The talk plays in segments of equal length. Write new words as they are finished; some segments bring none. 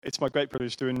It's my great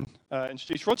privilege to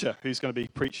introduce Roger, who's going to be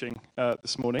preaching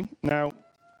this morning. Now,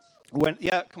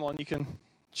 come on, you can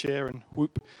cheer and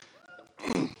whoop.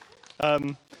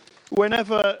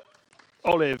 Whenever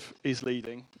Olive is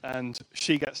leading and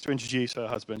she gets to introduce her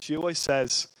husband, she always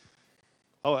says,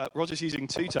 Roger's using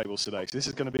 2 tables today, so this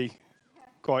is going to be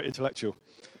quite intellectual.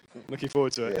 Looking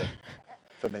forward to it. Yeah.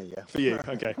 For me, yeah. For you,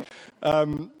 okay.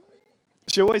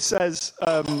 She always says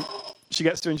she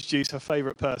gets to introduce her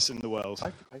favourite person in the world. I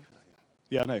have to pay for that.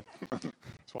 Yeah, I know.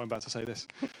 That's why I'm about to say this.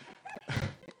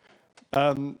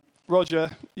 Roger,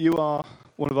 you are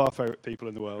one of our favourite people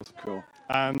in the world. Cool.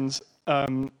 And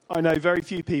I know very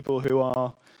few people who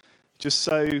are just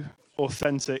so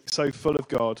authentic, so full of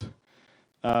God,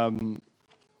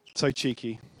 so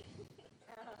cheeky,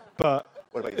 but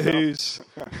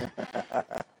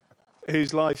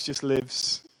whose life just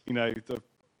lives, the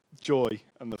joy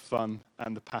and the fun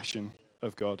and the passion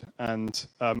of God. And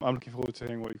I'm looking forward to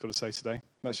hearing what you've got to say today.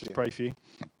 Let's just pray for you.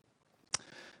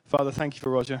 Father, thank you for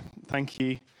Roger. Thank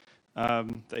you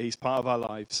that he's part of our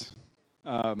lives.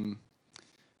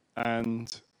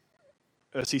 And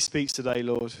as he speaks today,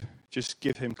 Lord, just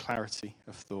give him clarity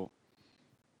of thought.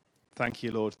 Thank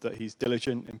you, Lord, that he's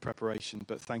diligent in preparation,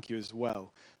 but thank you as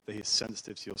well that he's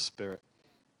sensitive to your spirit,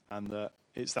 and that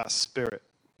it's that spirit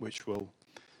which will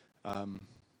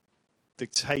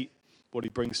dictate what he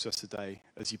brings to us today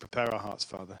as you prepare our hearts,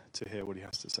 Father, to hear what he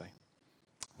has to say.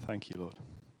 Thank you, Lord.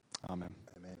 Amen.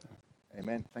 Amen.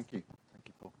 Amen. Thank you. Thank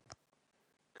you, Paul.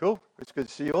 Cool. It's good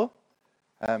to see you all.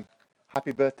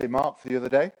 Happy birthday, Mark, for the other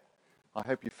day. I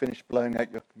hope you finished blowing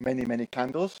out your many, many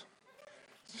candles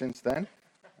since then.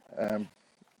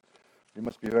 You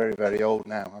must be very, very old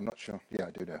now. I'm not sure. Yeah,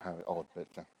 I do know how old, but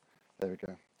there we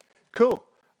go. Cool.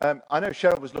 I know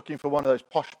Cheryl was looking for one of those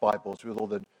posh Bibles with all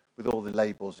the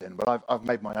labels in, but I've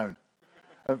made my own.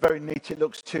 And very neat it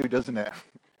looks too, doesn't it?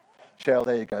 Cheryl,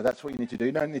 there you go. That's what you need to do.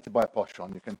 You don't need to buy a posh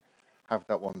one. You can have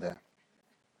that one there.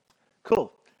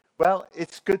 Cool. Well,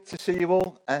 it's good to see you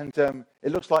all, and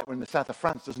it looks like we're in the south of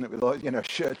France, doesn't it, with all,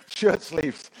 shirt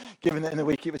sleeves, given that in the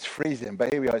week it was freezing,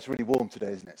 but here we are, it's really warm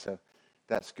today, isn't it? So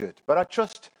that's good. But I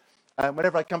trust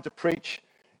whenever I come to preach,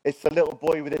 it's the little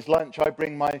boy with his lunch. I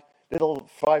bring my little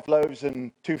 5 loaves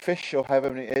and 2 fish, or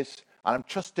however many it is, and I'm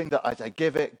trusting that as I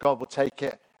give it, God will take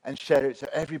it and share it so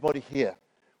everybody here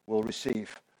will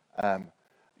receive. I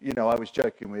was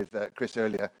joking with Chris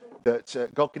earlier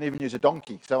that God can even use a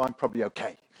donkey, so I'm probably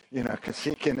okay. Because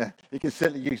he can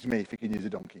certainly use me if he can use a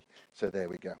donkey. So there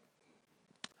we go.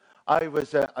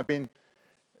 I've been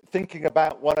thinking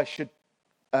about what I should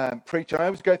preach, and I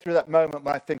always go through that moment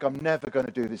when I think I'm never going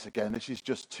to do this again. This is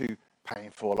just too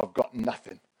painful. I've got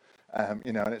nothing, and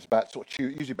it's about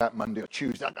usually about Monday or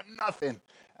Tuesday. I've got nothing,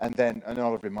 and then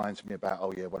Olive reminds me about,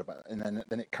 oh yeah, what about? And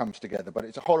then it comes together. But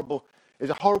it's a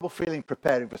horrible feeling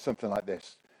preparing for something like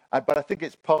this. But I think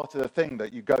it's part of the thing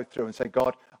that you go through and say,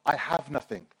 God, I have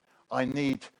nothing. I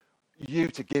need you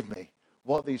to give me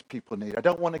what these people need. I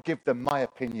don't want to give them my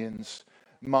opinions,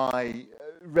 my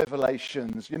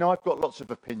revelations. I've got lots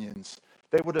of opinions.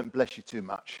 They wouldn't bless you too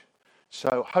much.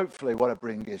 So hopefully what I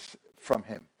bring is from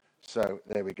him. So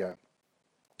there we go.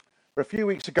 But a few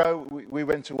weeks ago, we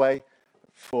went away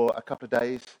for a couple of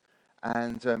days,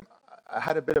 and I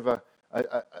had a bit of a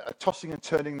tossing and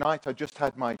turning night. I just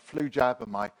had my flu jab and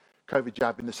my COVID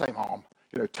jab in the same arm.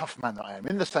 Tough man that I am,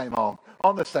 in the same arm,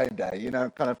 on the same day,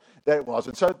 kind of, there it was.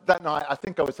 And so that night, I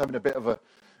think I was having a bit of a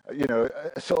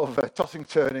sort of a tossing,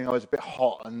 turning. I was a bit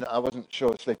hot and I wasn't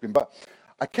sure of sleeping. But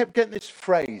I kept getting this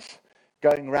phrase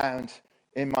going round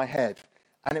in my head.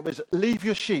 And it was, leave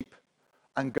your sheep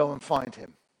and go and find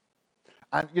him.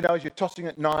 And, as you're tossing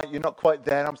at night, you're not quite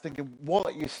there. And I was thinking, what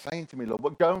are you saying to me, Lord?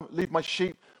 Well, go and leave my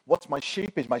sheep. What's my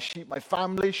sheep? Is my sheep my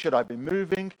family? Should I be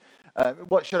moving?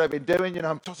 What should I be doing?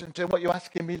 I'm tossing to what are you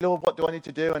asking me, Lord? What do I need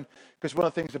to do? And because one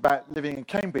of the things about living in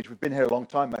Cambridge, we've been here a long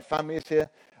time. My family is here.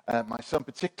 My son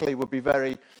particularly would be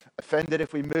very offended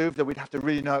if we moved, and we'd have to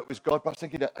really know it was God. But I was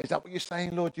thinking, is that what you're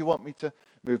saying, Lord? Do you want me to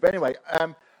move? But anyway,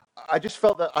 I just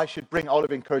felt that I should bring,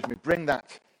 Olive encouraged me, bring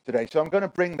that today. So I'm going to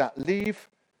bring that. Leave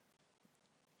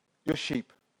your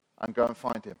sheep and go and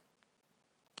find him.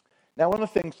 Now, one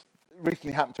of the things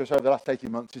recently happened to us over the last 18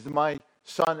 months is that my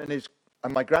son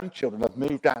and my grandchildren have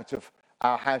moved out of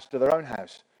our house to their own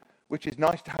house, which is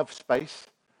nice to have space,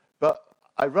 but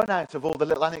I run out of all the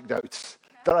little anecdotes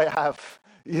that I have,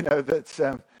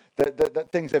 that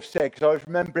things they've said, because I was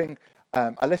remembering,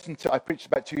 I preached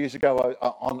about 2 years ago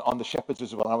on the shepherds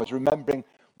as well, and I was remembering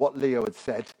what Leo had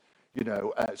said.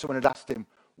 Someone had asked him,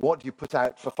 what do you put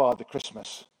out for Father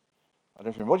Christmas? I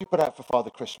don't remember. What do you put out for Father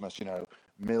Christmas?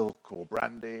 Milk or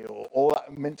brandy or all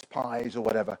that, mince pies or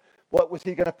whatever. What was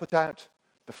he going to put out?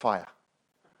 The fire.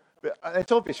 And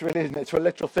it's obvious, really, isn't it, to a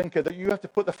literal thinker that you have to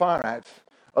put the fire out.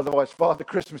 Otherwise, Father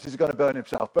Christmas is going to burn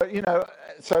himself. But,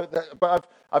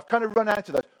 but I've kind of run out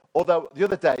of that. Although the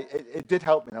other day, it did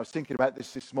help me. And I was thinking about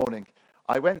this morning.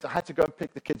 I had to go and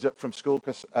pick the kids up from school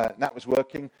because Nat was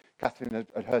working. Catherine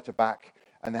had hurt her back.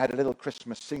 And they had a little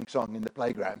Christmas sing-song in the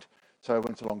playground. So I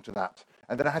went along to that.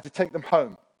 And then I had to take them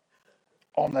home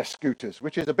on their scooters,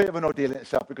 which is a bit of an ordeal in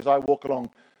itself because I walk along,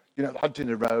 the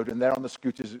Huntingdon Road, and they're on the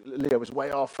scooters. Leo was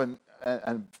way off, and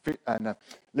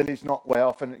Lily's not way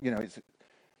off, and it's.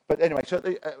 But anyway, so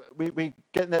we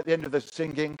getting at the end of the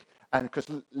singing, and because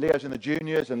Leo's in the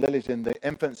juniors and Lily's in the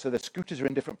infants, so the scooters are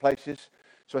in different places.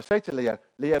 So I say to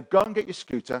Leo, go and get your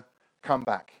scooter, come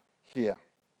back here.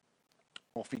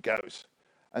 Off he goes,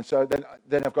 and so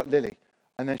then I've got Lily,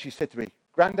 and then she said to me,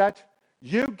 Grandad,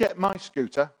 you get my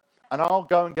scooter, and I'll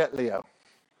go and get Leo.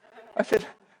 I said,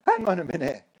 hang on a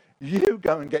minute. You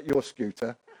go and get your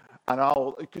scooter,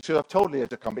 and because I've told Leo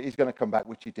to come, but he's going to come back,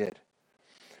 which he did.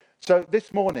 So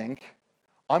this morning,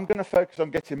 I'm going to focus on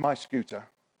getting my scooter.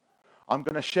 I'm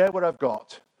going to share what I've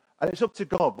got, and it's up to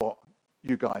God what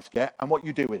you guys get and what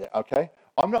you do with it, okay?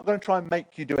 I'm not going to try and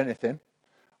make you do anything.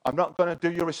 I'm not going to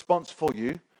do your response for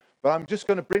you, but I'm just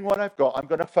going to bring what I've got. I'm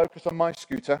going to focus on my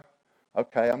scooter,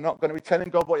 okay? I'm not going to be telling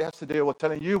God what he has to do or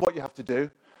telling you what you have to do,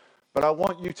 but I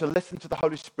want you to listen to the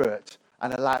Holy Spirit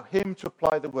and allow him to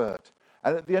apply the word.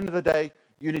 And at the end of the day,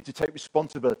 you need to take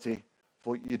responsibility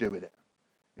for what you do with it.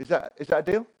 Is that a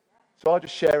deal? So I'll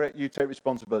just share it, you take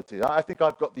responsibility. I think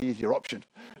I've got the easier option.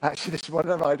 Actually, this one,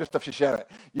 I just have to share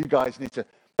it. You guys need to.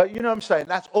 But you know what I'm saying?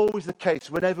 That's always the case.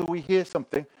 Whenever we hear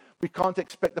something, we can't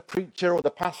expect the preacher or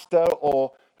the pastor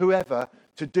or whoever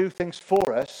to do things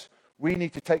for us. We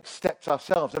need to take steps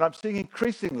ourselves. And I'm seeing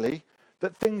increasingly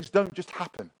that things don't just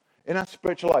happen. In our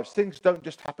spiritual lives, things don't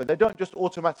just happen. They don't just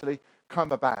automatically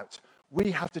come about.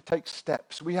 We have to take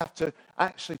steps. We have to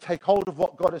actually take hold of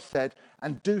what God has said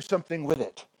and do something with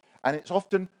it. And it's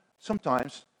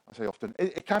sometimes,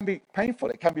 it can be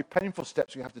painful. It can be painful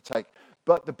steps we have to take.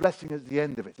 But the blessing is at the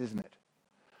end of it, isn't it?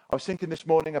 I was thinking this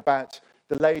morning about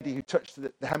the lady who touched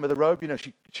the hem of the robe.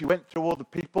 She went through all the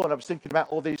people, and I was thinking about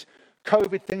all these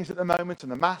COVID things at the moment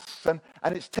and the masks. And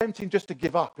it's tempting just to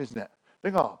give up, isn't it?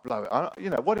 Think, blow it.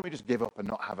 Why don't we just give up and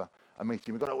not have a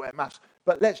meeting? We've got to wear masks.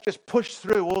 But let's just push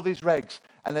through all these regs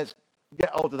and let's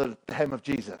get hold of the hem of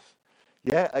Jesus.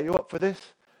 Yeah, are you up for this?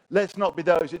 Let's not be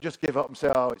those that just give up and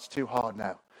say, it's too hard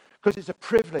now. Because it's a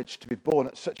privilege to be born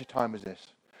at such a time as this.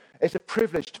 It's a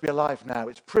privilege to be alive now.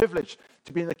 It's a privilege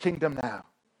to be in the kingdom now,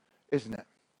 isn't it?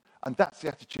 And that's the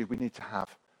attitude we need to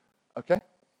have. Okay?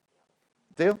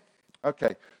 Deal?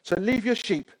 Okay. So leave your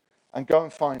sheep and go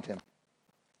and find him.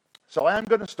 So I am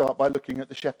going to start by looking at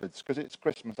the shepherds, because it's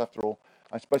Christmas after all.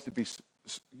 I'm supposed to be,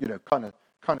 kind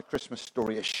of Christmas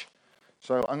story-ish.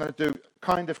 So I'm going to do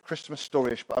kind of Christmas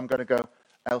story-ish, but I'm going to go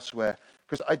elsewhere.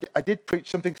 Because I did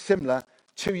preach something similar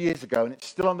 2 years ago, and it's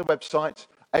still on the website,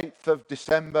 8th of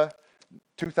December,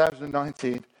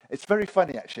 2019. It's very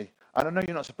funny, actually. And I know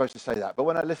you're not supposed to say that, but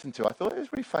when I listened to it, I thought it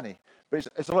was really funny. But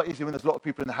it's a lot easier when there's a lot of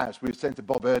people in the house. We were saying to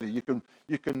Bob earlier, you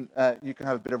can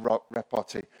have a bit of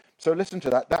repartee. So listen to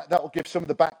that. That will give some of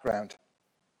the background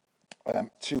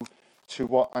to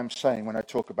what I'm saying when I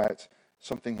talk about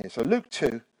something here. So Luke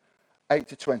 2, 8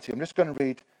 to 20. I'm just going to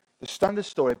read the standard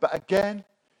story. But again,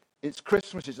 it's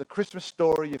Christmas. It's a Christmas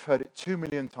story. You've heard it 2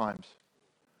 million times.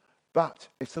 But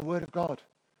it's the word of God.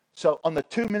 So on the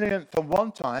 2 millionth and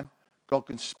one time, God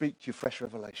can speak to you fresh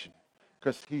revelation,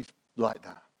 because he's like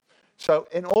that. So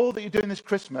in all that you're doing this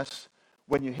Christmas,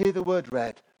 when you hear the word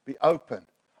read, be open.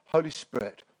 Holy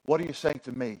Spirit, what are you saying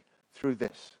to me through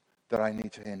this that I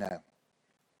need to hear now?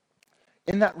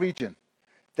 In that region,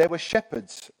 there were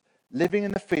shepherds living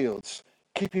in the fields,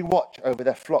 keeping watch over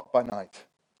their flock by night.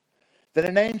 Then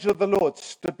an angel of the Lord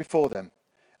stood before them,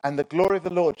 and the glory of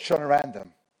the Lord shone around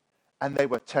them, and they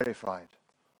were terrified.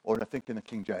 Or I think in the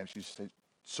King James, you say,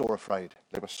 sore afraid.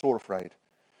 They were sore afraid.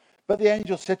 But the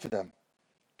angel said to them,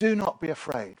 do not be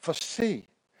afraid, for see,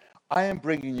 I am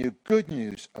bringing you good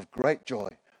news of great joy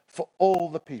for all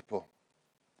the people.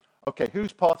 Okay,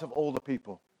 who's part of all the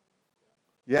people?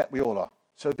 Yeah, we all are.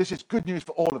 So this is good news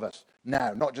for all of us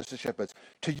now, not just the shepherds.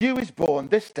 To you is born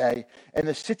this day in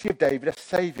the city of David a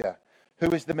Saviour, who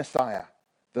is the Messiah,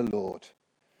 the Lord.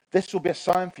 This will be a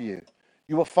sign for you.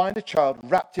 You will find a child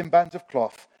wrapped in bands of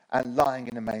cloth and lying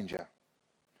in a manger.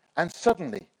 And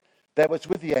suddenly there was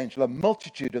with the angel a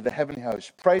multitude of the heavenly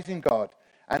hosts, praising God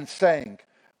and saying,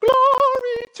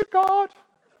 glory to God.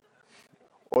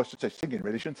 Or I should say singing,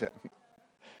 really, shouldn't it?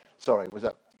 Sorry, was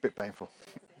that a bit painful?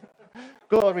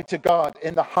 Glory to God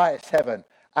in the highest heaven,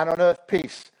 and on earth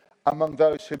peace among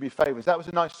those whom he favours. That was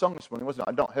a nice song this morning, wasn't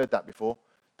it? I'd not heard that before,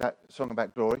 that song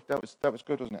about glory. That was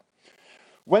good, wasn't it?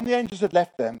 When the angels had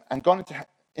left them and gone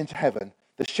into heaven,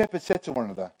 the shepherds said to one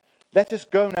another, let us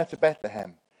go now to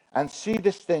Bethlehem and see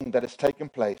this thing that has taken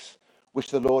place,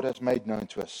 which the Lord has made known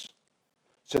to us.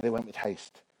 So they went with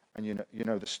haste, and you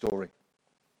know the story.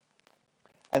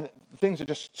 And the things that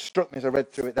just struck me as I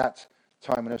read through it that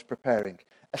time when I was preparing.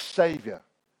 A Saviour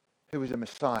who is a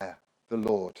Messiah, the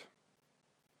Lord.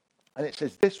 And it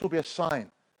says, this will be a sign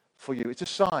for you. It's a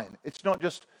sign. It's not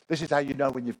just, this is how you know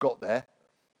when you've got there,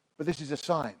 but this is a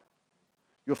sign.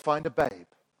 You'll find a babe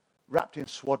wrapped in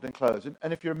swaddling clothes.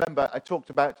 And if you remember, I talked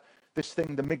about this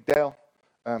thing, the Migdal,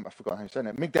 I forgot how you say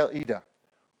it, Migdal Eder,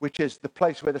 which is the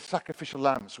place where the sacrificial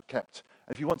lambs were kept.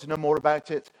 And if you want to know more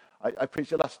about it, I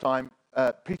preached it last time.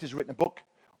 Peter's written a book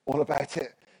all about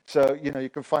it. So, you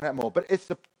can find out more. But it's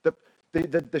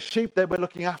the sheep they were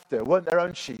looking after weren't their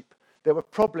own sheep. They were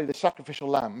probably the sacrificial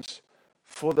lambs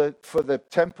for the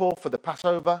temple, for the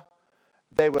Passover.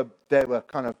 They were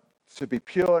kind of to be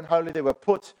pure and holy. They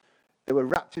were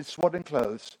wrapped in swaddling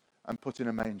clothes and put in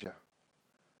a manger.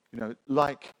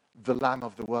 Like the Lamb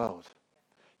of the world.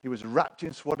 He was wrapped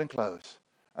in swaddling clothes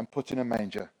and put in a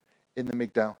manger in the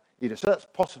Migdal Eder. So that's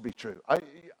possibly true.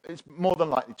 It's more than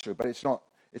likely true, but it's not.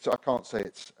 I can't say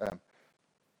it's.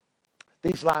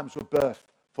 These lambs were birthed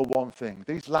for one thing.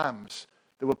 These lambs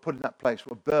that were put in that place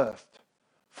were birthed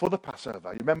for the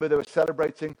Passover. You remember they were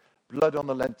celebrating blood on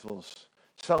the lentils,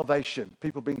 salvation,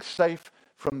 people being safe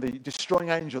from the destroying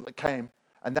angel that came,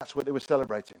 and that's what they were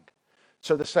celebrating.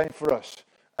 So the same for us.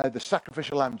 The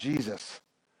sacrificial lamb, Jesus,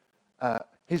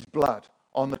 his blood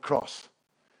on the cross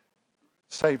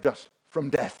saved us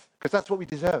from death, because that's what we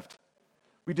deserved.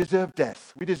 We deserve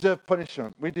death. We deserve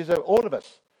punishment. We deserve, all of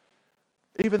us,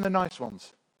 even the nice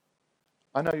ones.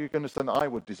 I know you can understand that I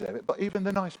would deserve it, but even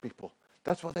the nice people,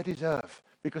 that's what they deserve,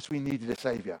 because we needed a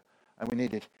Saviour and we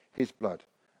needed his blood.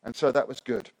 And so that was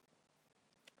good.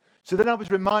 So then I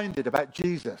was reminded about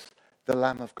Jesus, the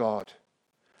Lamb of God.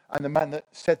 And the man that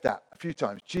said that a few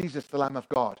times, Jesus, the Lamb of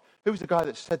God. Who was the guy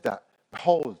that said that?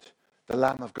 Behold, the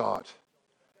Lamb of God.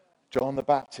 John the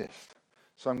Baptist.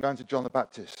 So I'm going to John the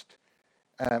Baptist.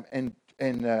 In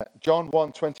John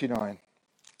 1:29.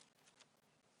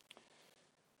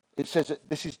 It says that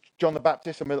this is John the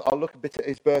Baptist. I'll look a bit at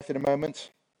his birth in a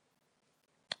moment.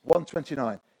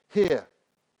 1:29. Here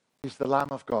is the Lamb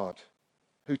of God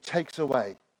who takes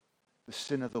away the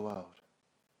sin of the world.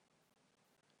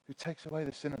 Who takes away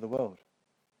the sin of the world.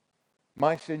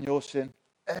 My sin, your sin,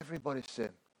 everybody's sin.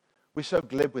 We're so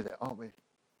glib with it, aren't we?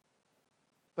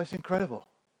 But it's incredible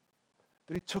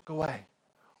that he took away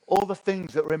all the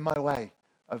things that were in my way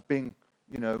of being,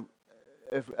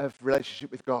 of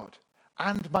relationship with God.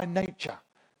 And my nature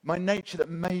that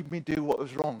made me do what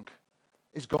was wrong,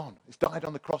 is gone. It's died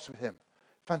on the cross with him.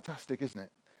 Fantastic, isn't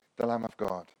it? The Lamb of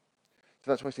God.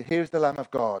 So that's why I say, here's the Lamb of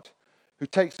God who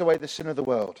takes away the sin of the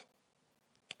world.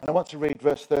 And I want to read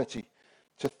verse 30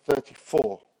 to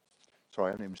 34. Sorry,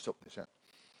 I haven't even stopped this yet.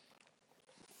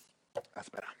 That's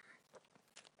better.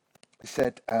 He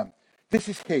said, this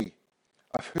is he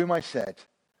of whom I said,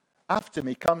 after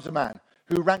me comes a man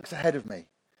who ranks ahead of me,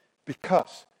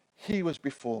 because he was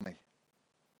before me.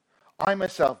 I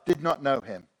myself did not know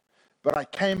him, but I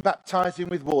came baptizing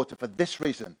with water for this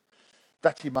reason,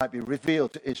 that he might be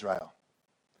revealed to Israel.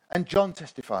 And John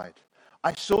testified,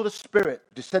 I saw the Spirit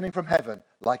descending from heaven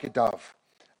like a dove,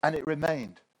 and it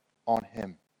remained on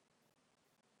him.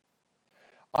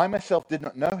 I myself did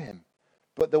not know him,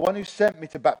 but the one who sent me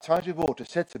to baptize with water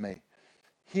said to me,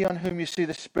 he on whom you see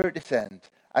the Spirit descend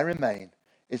and remain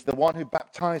is the one who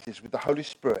baptizes with the Holy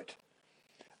Spirit.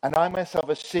 And I myself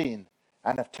have seen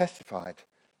and have testified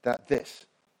that this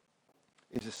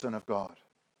is the Son of God.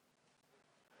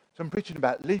 So I'm preaching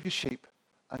about leave your sheep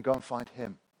and go and find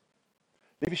him.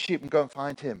 Leave your sheep and go and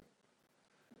find him.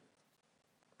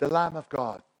 The Lamb of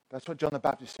God. That's what John the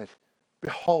Baptist said.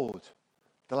 Behold,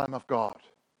 the Lamb of God.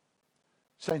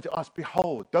 Saying to us,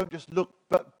 behold, don't just look,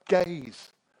 but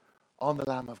gaze on the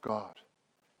Lamb of God.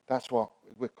 That's what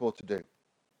we're called to do.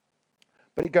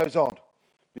 But it goes on,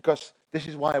 because this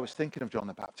is why I was thinking of John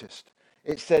the Baptist.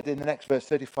 It said in the next verse,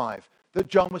 35, that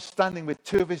John was standing with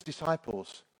two of his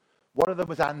disciples. One of them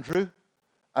was Andrew,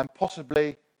 and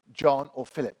possibly John or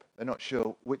Philip. They're not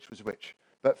sure which was which.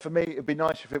 But for me, it'd be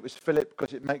nice if it was Philip,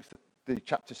 because it makes the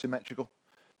chapter symmetrical,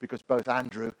 because both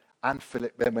Andrew and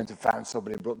Philip then went and found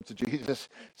somebody and brought them to Jesus.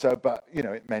 So, but,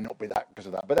 it may not be that because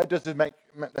of that. But that does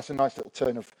that's a nice little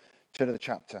turn of the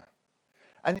chapter.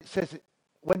 And it says,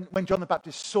 when John the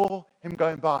Baptist saw him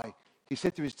going by, he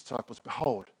said to his disciples,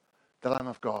 behold, the Lamb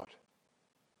of God.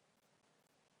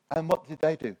 And what did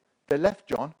they do? They left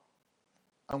John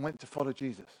and went to follow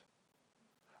Jesus.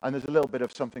 And there's a little bit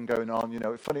of something going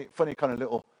on, funny kind of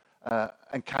little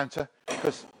encounter,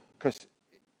 because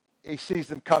he sees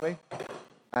them coming,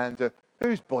 and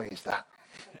whose boy is that?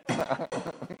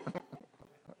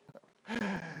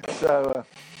 So,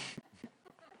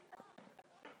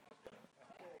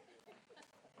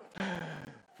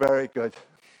 very good.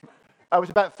 I was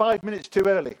about 5 minutes too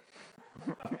early.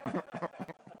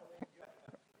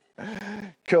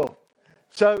 Cool.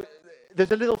 So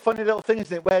there's a funny little thing,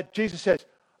 isn't it, where Jesus says,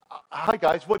 hi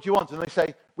guys, what do you want? And they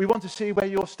say, we want to see where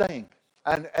you're staying.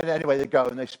 And anyway, they go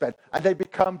and they spend, and they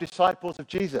become disciples of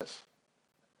Jesus.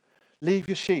 Leave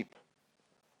your sheep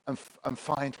and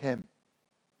find him.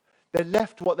 They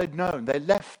left what they'd known. They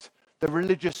left the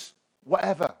religious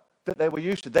whatever that they were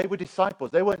used to. They were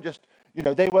disciples. They weren't just,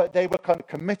 they were kind of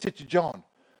committed to John.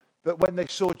 But when they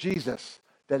saw Jesus,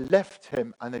 they left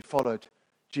him and they followed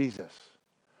Jesus.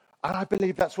 And I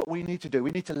believe that's what we need to do.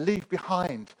 We need to leave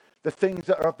behind the things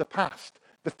that are of the past,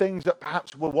 the things that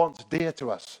perhaps were once dear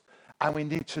to us. And we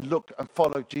need to look and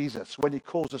follow Jesus when he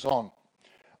calls us on.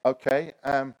 Okay?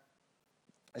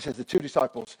 It says the two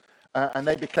disciples, and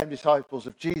they became disciples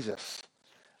of Jesus.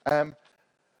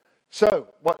 So,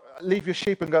 leave your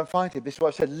sheep and go and find him. This is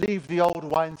what I said. Leave the old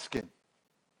wineskin.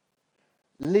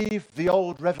 Leave the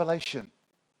old revelation.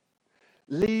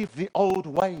 Leave the old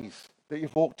ways that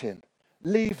you've walked in.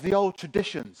 Leave the old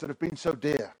traditions that have been so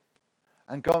dear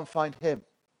and go and find him.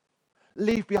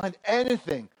 Leave behind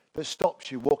anything that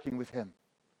stops you walking with him.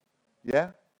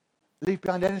 Yeah? Leave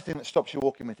behind anything that stops you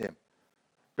walking with him.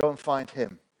 Go and find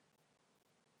him.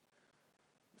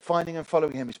 Finding and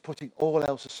following him is putting all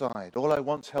else aside. All I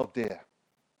once held dear.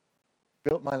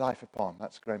 Built my life upon.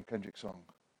 That's Graham Kendrick's song.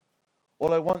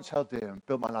 All I once held dear and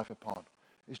built my life upon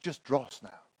is just dross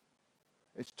now.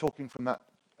 It's talking from that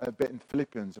bit in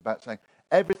Philippians about saying,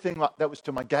 everything that was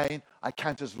to my gain, I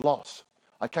count as loss.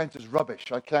 I count as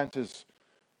rubbish. I count as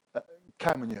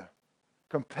caminure.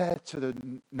 Compared to the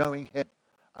knowing him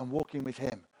and walking with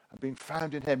him and being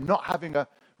found in him. Not having a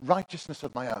righteousness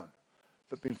of my own,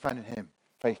 but being found in him.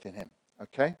 Faith in him.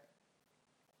 Okay?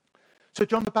 So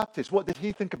John the Baptist, what did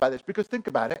he think about this? Because think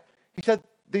about it. He said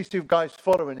these two guys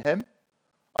following him.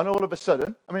 And all of a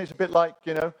sudden, it's a bit like,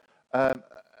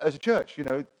 as a church,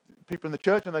 people in the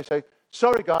church, and they say,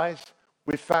 sorry guys,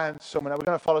 we've found someone, we're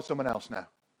going to follow someone else now.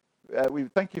 We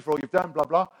thank you for all you've done, blah,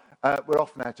 blah. We're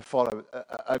off now to follow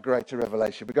a greater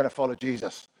revelation. We're going to follow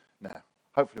Jesus now.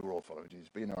 Hopefully we're all following Jesus,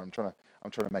 but I'm trying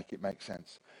to make it make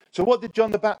sense. So what did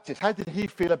John the Baptist, how did he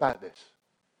feel about this?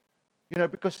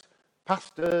 Because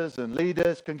pastors and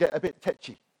leaders can get a bit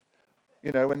tetchy,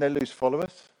 when they lose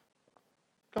followers.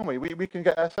 Can't we? We can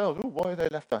get ourselves, why have they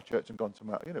left our church and gone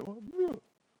somewhere else?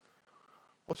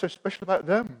 What's so special about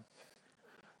them?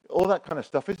 All that kind of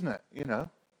stuff, isn't it?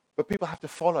 But people have to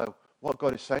follow what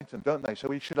God is saying to them, don't they? So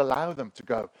we should allow them to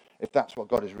go if that's what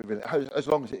God is revealing, as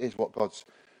long as it is what God's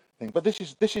thing. But this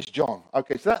is John.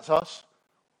 Okay, so that's us.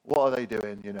 What are they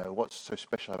doing? What's so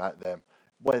special about them?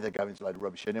 Where they're going is a load of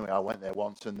rubbish. Anyway, I went there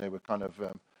once and they were kind of,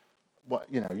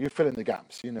 you fill in the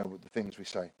gaps, with the things we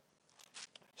say.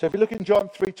 So if you look in John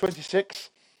 3:26,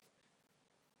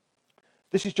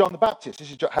 this is John the Baptist.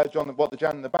 This is what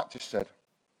John the Baptist said.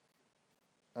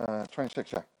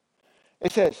 26, yeah.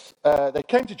 It says, they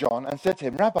came to John and said to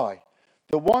him, Rabbi,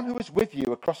 the one who was with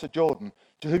you across the Jordan,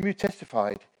 to whom you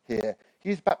testified here,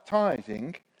 he is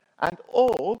baptizing, and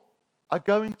all are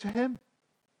going to him.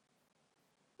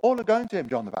 All are going to him,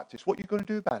 John the Baptist. What are you going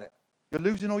to do about it? You're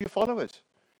losing all your followers.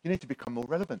 You need to become more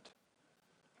relevant.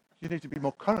 You need to be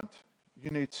more current. You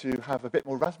need to have a bit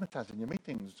more razzmatazz in your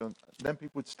meetings, and then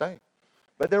people would stay.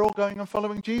 But they're all going and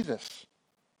following Jesus.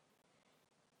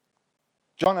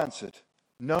 John answered,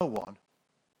 no one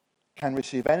can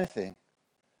receive anything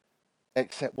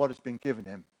except what has been given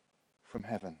him from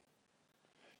heaven.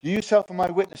 You yourself are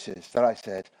my witnesses that I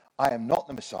said, I am not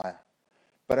the Messiah,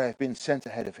 but I have been sent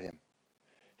ahead of him.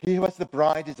 He who has the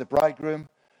bride is the bridegroom.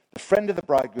 The friend of the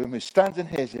bridegroom who stands and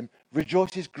hears him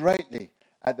rejoices greatly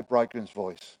at the bridegroom's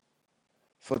voice.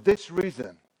 For this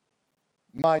reason,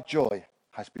 my joy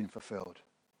has been fulfilled.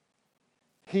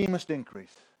 He must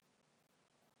increase.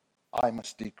 I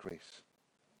must decrease.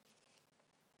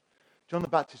 John the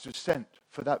Baptist was sent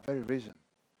for that very reason.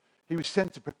 He was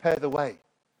sent to prepare the way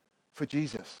for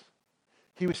Jesus.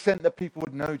 He was sent that people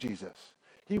would know Jesus.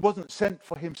 He wasn't sent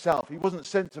for himself. He wasn't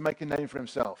sent to make a name for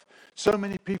himself. So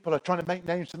many people are trying to make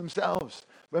names for themselves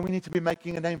when we need to be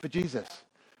making a name for Jesus.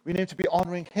 We need to be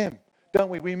honoring him, don't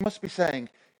we? We must be saying,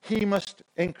 he must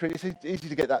increase. It's easy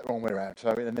to get that wrong way around,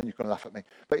 sorry, and then you're going to laugh at me.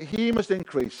 But he must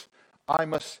increase. I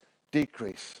must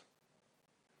decrease.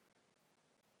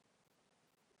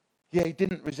 Yeah, he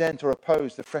didn't resent or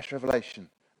oppose the fresh revelation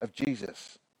of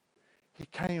Jesus. He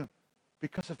came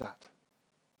because of that.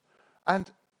 And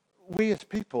we as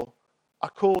people are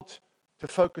called to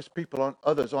focus people on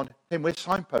others, on him. We're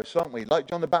signposts, aren't we? Like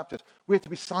John the Baptist, we're to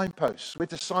be signposts. We're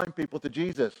to sign people to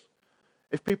Jesus.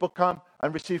 If people come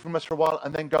and receive from us for a while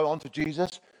and then go on to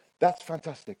Jesus, that's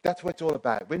fantastic. That's what it's all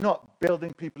about. We're not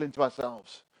building people into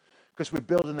ourselves because we're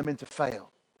building them into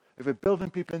fail. If we're building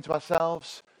people into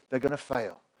ourselves, they're going to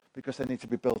fail because they need to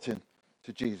be built in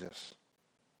to Jesus.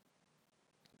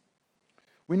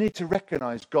 We need to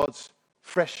recognize God's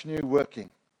fresh new working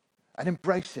and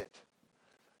embrace it.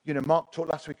 You know, Mark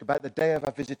talked last week about the day of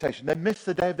our visitation. They missed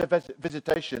the day of their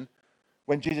visitation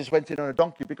when Jesus went in on a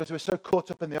donkey because they were so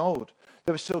caught up in the old.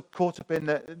 They were so caught up in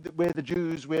we're the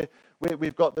Jews,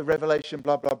 we've got the revelation,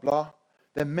 blah, blah, blah.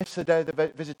 They missed the day of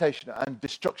the visitation and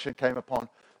destruction came upon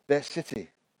their city.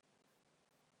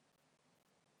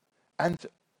 And,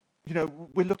 you know,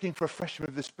 we're looking for a fresh move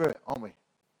of the Spirit, aren't we?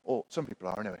 Or some people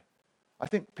are anyway. I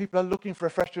think people are looking for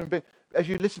a fresh move. As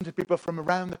you listen to people from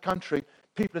around the country,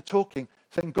 people are talking,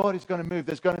 saying God is going to move,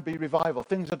 there's going to be revival,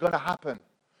 things are going to happen.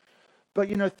 But,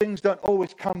 you know, things don't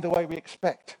always come the way we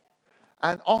expect.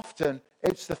 And often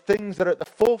it's the things that are at the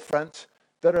forefront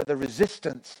that are the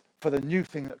resistance for the new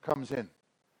thing that comes in.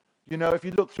 You know, if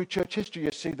you look through church history,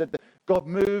 you see that God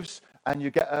moves and you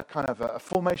get a kind of a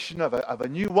formation of a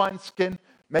new wineskin,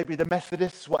 maybe the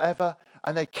Methodists, whatever,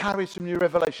 and they carry some new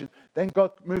revelation. Then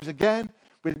God moves again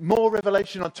with more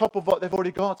revelation on top of what they've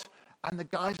already got. And the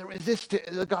guys that resist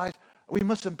it, we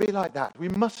mustn't be like that. We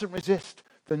mustn't resist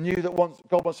the new that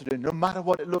God wants to do, no matter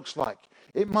what it looks like.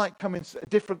 It might come in a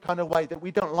different kind of way that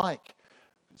we don't like.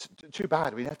 It's too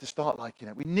bad. We have to start liking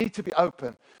it. We need to be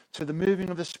open to the moving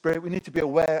of the Spirit. We need to be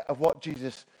aware of what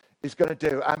Jesus is going to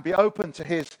do and be open to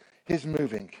his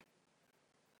moving.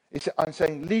 I'm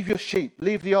saying leave your sheep,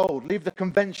 leave the old, leave the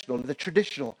conventional, the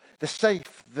traditional, the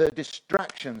safe, the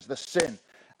distractions, the sin,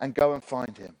 and go and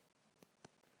find him.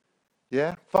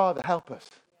 Yeah? Father, help us.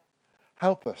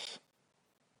 Help us.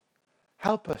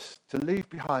 Help us to leave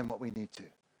behind what we need to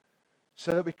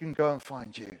so that we can go and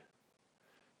find you.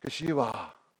 Because you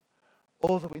are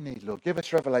all that we need, Lord. Give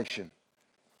us revelation,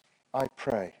 I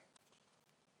pray.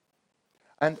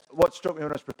 And what struck me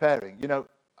when I was preparing, you know,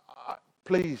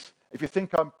 please, if you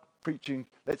think I'm preaching,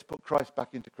 let's put Christ back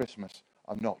into Christmas,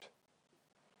 I'm not.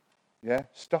 Yeah?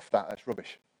 Stuff that. That's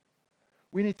rubbish.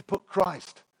 We need to put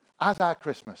Christ as our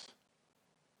Christmas.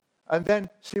 And then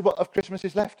see what of Christmas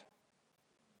is left.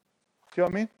 See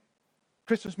what I mean?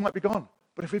 Christmas might be gone.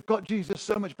 But if we've got Jesus,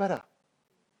 so much better.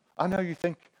 I know you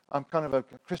think I'm kind of a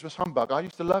Christmas humbug. I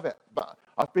used to love it. But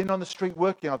I've been on the street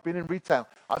working. I've been in retail.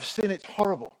 I've seen it's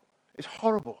horrible. It's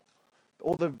horrible.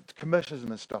 All the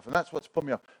commercialism and stuff. And that's what's put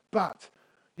me off. But,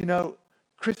 you know,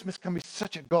 Christmas can be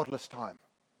such a godless time.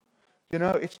 You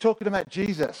know, it's talking about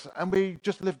Jesus. And we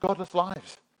just live godless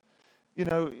lives. You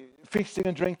know, feasting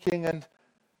and drinking. And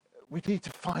we need to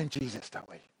find Jesus, don't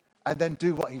we? And then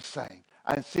do what he's saying.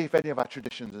 And see if any of our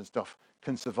traditions and stuff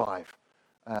can survive.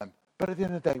 But at the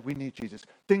end of the day, we need Jesus.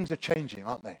 Things are changing,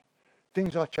 aren't they?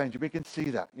 Things are changing. We can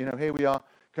see that. You know, here we are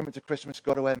coming to Christmas,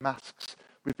 got to wear masks.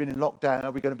 We've been in lockdown.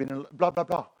 Are we going to be in blah, blah,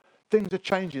 blah. Things are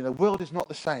changing. The world is not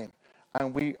the same.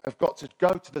 And we have got to go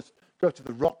to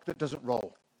the rock that doesn't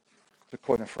roll, to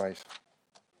coin a phrase.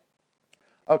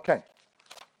 Okay.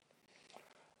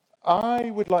 I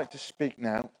would like to speak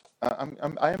now.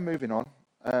 I am moving on.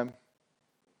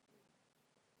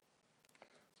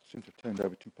 Seems to have turned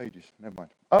over 2 pages. Never mind.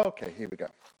 Okay, here we go.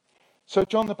 So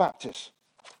John the Baptist.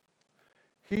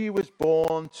 He was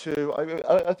born to...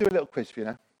 I'll do a little quiz for you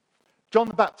now. John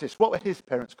the Baptist, what were his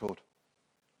parents called?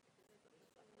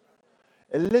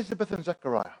 Elizabeth and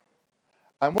Zechariah.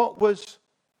 And what was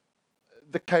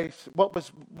the case? What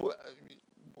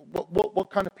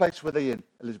kind of place were they in,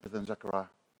 Elizabeth and Zechariah?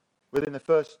 Were they in the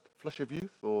first flush of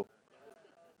youth, or...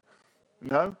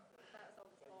 No?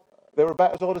 They were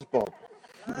about as old as Bob.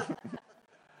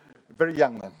 Very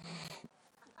young then.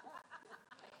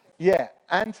 Yeah,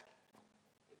 and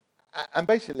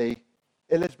basically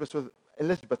Elizabeth was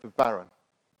barren.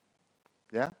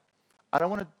 Yeah, and I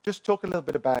want to just talk a little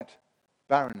bit about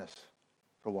barrenness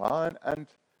for a while, and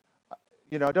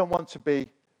you know, I don't want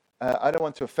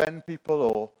to offend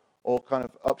people or kind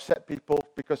of upset people,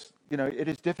 because you know it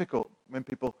is difficult when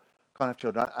people can't have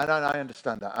children, and I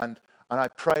understand that, and I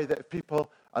pray that if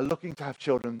people are looking to have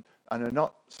children and are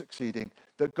not succeeding,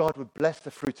 that God would bless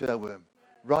the fruit of their womb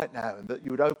right now, and that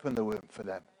you would open the womb for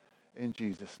them in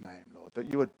Jesus' name, Lord, that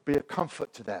you would be a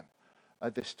comfort to them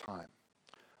at this time.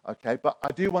 Okay, but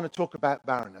I do want to talk about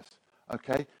barrenness,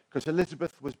 okay, because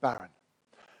Elizabeth was barren.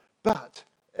 But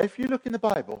if you look in the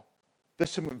Bible, there's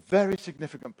some very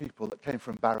significant people that came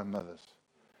from barren mothers.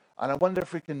 And I wonder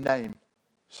if we can name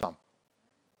some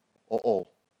or all.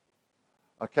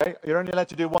 Okay? You're only allowed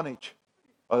to do one each.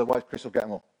 Otherwise, Chris will get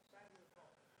them all.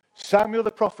 Samuel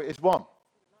the prophet is one.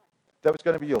 That was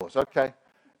going to be yours. Okay.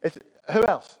 Who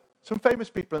else? Some famous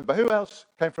people. But who else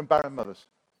came from barren mothers?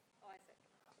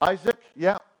 Isaac,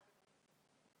 yeah.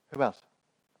 Who else?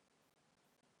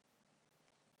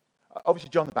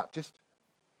 Obviously, John the Baptist.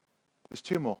 There's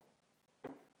two more.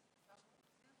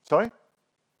 Sorry?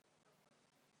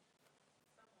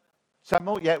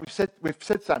 Samuel, yeah, we've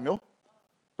said Samuel,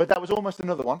 but that was almost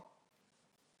another one.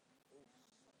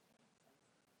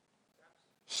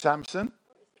 Samson.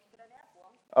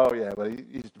 Oh yeah, well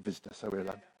he's a visitor, so we're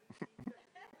allowed.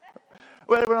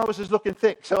 Well, everyone else is looking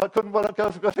thick, so I couldn't. What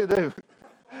I've got to do?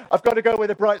 I've got to go where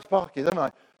the bright spark is, haven't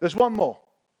I? There's one more.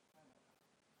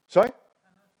 Sorry?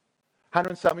 Hannah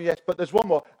and Samuel, yes, but there's one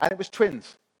more, and it was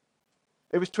twins.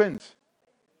 It was twins.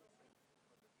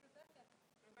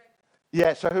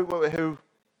 Yeah, so who?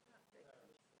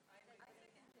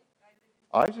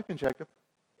 Isaac and Jacob.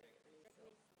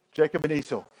 Jacob and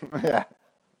Esau. Yeah.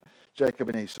 Jacob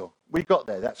and Esau. We got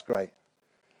there, that's great.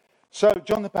 So,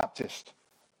 John the Baptist,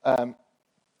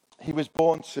 he was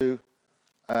born to,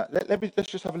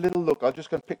 let's just have a little look. I'm just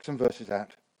going to pick some verses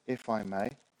out, if I may.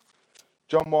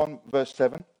 John 1, verse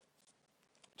 7,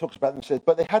 talks about them and says,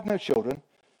 but they had no children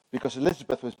because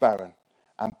Elizabeth was barren,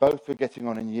 and both were getting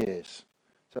on in years.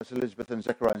 So it's Elizabeth and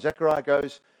Zechariah. And Zechariah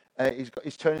goes,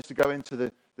 his turn is to go into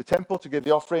the temple to give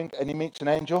the offering, and he meets an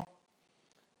angel.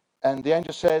 And the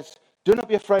angel says, do not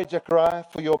be afraid, Zechariah,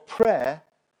 for your prayer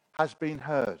has been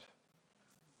heard.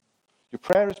 Your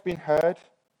prayer has been heard.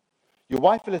 Your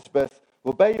wife Elizabeth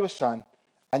will bear you a son,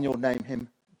 and you'll name him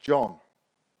John.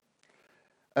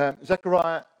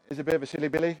 Zechariah is a bit of a silly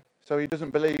Billy, so he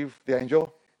doesn't believe the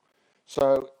angel.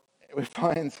 So we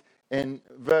find in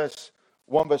verse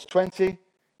 1, verse 20,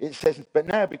 it says, but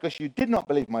now because you did not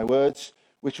believe my words,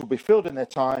 which will be filled in their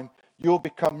time, you will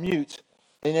become mute,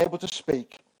 unable to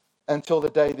speak, until the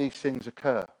day these things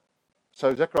occur.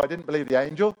 So Zechariah didn't believe the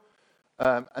angel,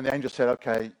 and the angel said,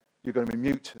 okay, you're going to be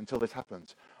mute until this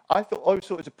happens. I always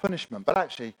thought it was a punishment, but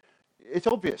actually, it's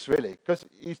obvious, really, because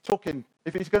he's talking,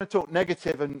 if he's going to talk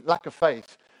negative and lack of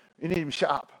faith, you need him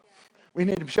shut up. We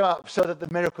need him shut up so that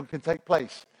the miracle can take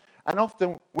place. And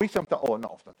often,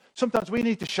 sometimes we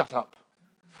need to shut up.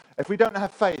 If we don't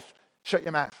have faith, shut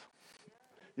your mouth.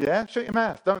 Yeah, shut your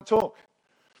mouth, don't talk.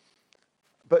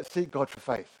 But seek God for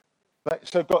faith. But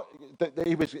so God,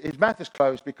 his mouth is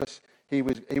closed because he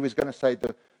was going to say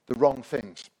the wrong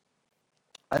things.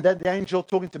 And then the angel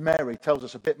talking to Mary tells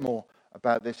us a bit more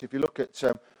about this. If you look at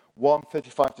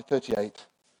 1:35 to 38,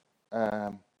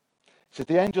 it says,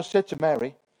 the angel said to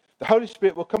Mary, the Holy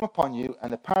Spirit will come upon you,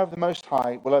 and the power of the Most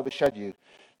High will overshadow you.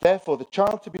 Therefore, the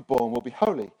child to be born will be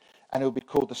holy, and he will be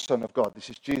called the Son of God. This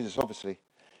is Jesus, obviously.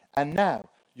 And now,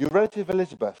 your relative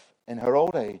Elizabeth, in her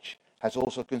old age, has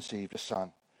also conceived a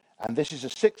son. And this is the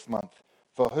 6th month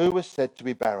for who was said to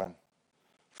be barren.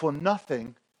 For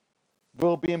nothing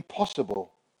will be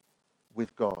impossible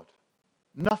with God.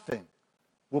 Nothing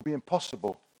will be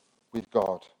impossible with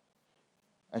God.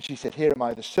 And she said, here am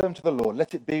I, the servant of the Lord.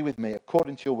 Let it be with me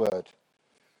according to your word.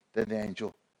 Then the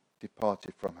angel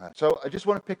departed from her. So I just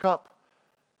want to pick up.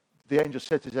 The angel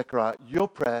said to Zechariah, your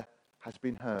prayer has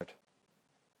been heard.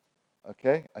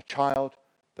 Okay? A child,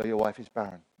 though your wife is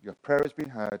barren. Your prayer has been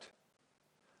heard.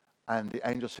 And the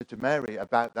angel said to Mary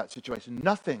about that situation,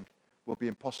 nothing will be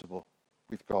impossible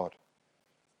with God.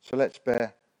 So let's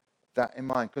bear that in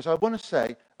mind. Because I want to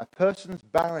say a person's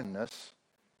barrenness,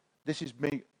 this is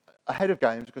me ahead of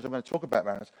games because I'm going to talk about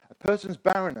barrenness. A person's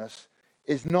barrenness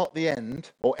is not the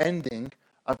end or ending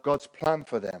of God's plan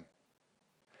for them.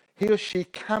 He or she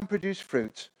can produce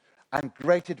fruit and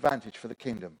great advantage for the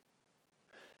kingdom.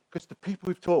 Because the people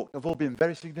we've talked have all been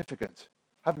very significant.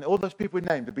 Haven't they? All those people we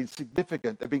named have been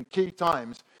significant. They've been key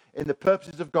times in the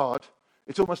purposes of God.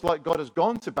 It's almost like God has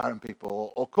gone to barren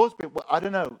people or caused people. I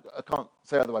don't know. I can't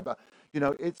say otherwise. But,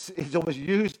 he's almost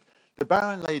used the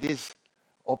barren ladies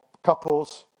or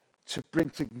couples to bring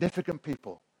significant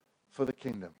people for the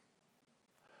kingdom.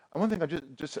 And one thing I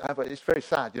just have, it's very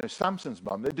sad. Samson's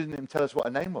mum, they didn't even tell us what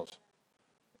her name was.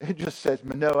 It just says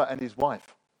Manoah and his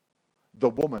wife, the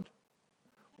woman.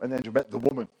 And then you met the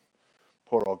woman.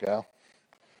 Poor old gal.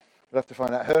 We'll have to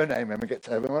find out her name when we get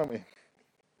to heaven, won't we?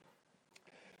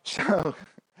 So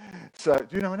do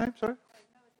you know her name, sorry?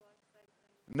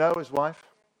 Noah's wife.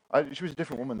 She was a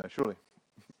different woman, though, surely.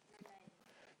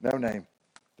 No name.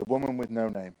 The woman with no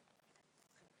name.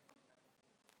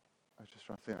 I was just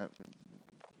trying to think. That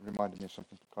reminded me of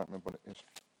something. I can't remember what it is.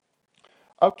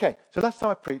 Okay, so last time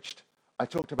I preached, I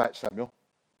talked about Samuel,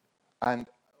 and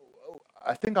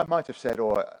I think I might have said,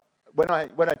 or when I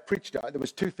preached it, there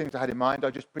was two things I had in mind. I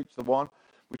just preached the one,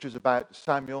 which was about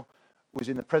Samuel was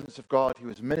in the presence of God. He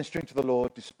was ministering to the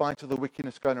Lord despite all the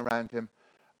wickedness going around him,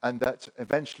 and that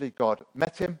eventually God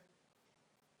met him,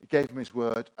 he gave him his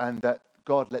word, and that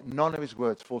God let none of his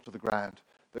words fall to the ground.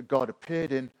 That God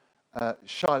appeared in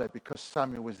Shiloh because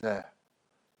Samuel was there.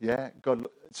 Yeah, God.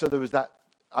 So there was that,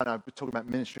 and I was talking about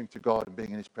ministering to God and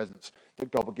being in his presence,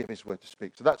 that God will give his word to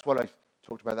speak. So that's what I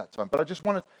talked about that time. But I just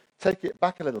want to take it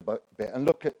back a little bit and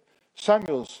look at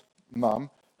Samuel's mum,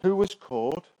 who was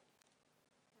called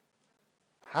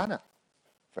Hannah.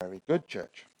 Very good,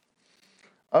 church.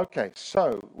 Okay,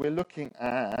 so we're looking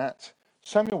at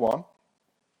Samuel 1,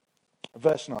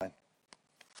 verse 9.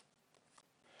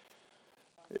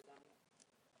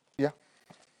 Yeah,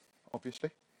 obviously.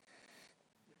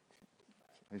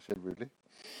 He said rudely.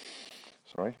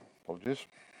 Sorry, apologies.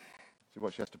 See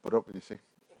what she has to put up with, you see.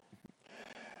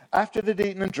 After they'd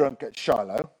eaten and drunk at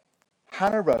Shiloh,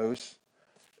 Hannah rose.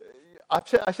 I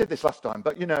said this last time,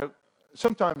 but you know,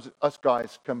 sometimes us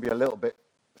guys can be a little bit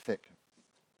thick.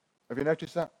 Have you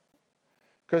noticed that?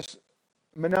 Because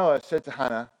Manoah said to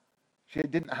Hannah, she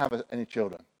didn't have any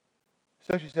children.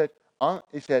 So she said,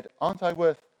 he said, aren't I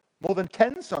worth more than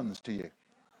 10 sons to you?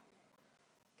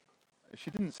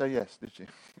 She didn't say yes, did she?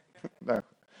 No.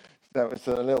 That was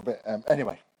a little bit,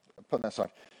 anyway, putting that aside.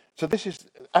 So this is,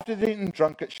 after they'd eaten and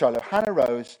drunk at Shiloh, Hannah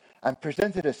rose and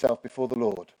presented herself before the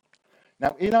Lord.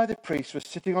 Now Eli the priest was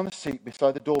sitting on the seat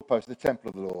beside the doorpost of the temple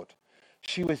of the Lord.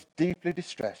 She was deeply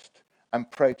distressed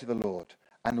and prayed to the Lord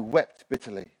and wept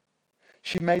bitterly.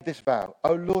 She made this vow,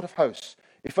 O Lord of hosts,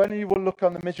 if only you will look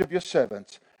on the misery of your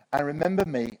servant and remember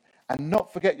me and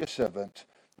not forget your servant,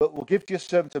 but will give to your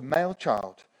servant a male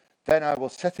child, then I will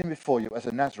set him before you as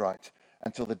a Nazarite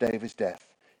until the day of his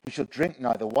death. He shall drink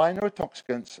neither wine nor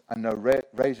intoxicants, and no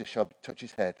razor shall touch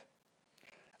his head.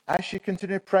 As she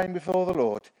continued praying before the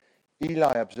Lord,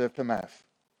 Eli observed her mouth.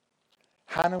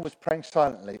 Hannah was praying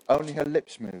silently, only her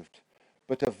lips moved,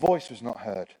 but her voice was not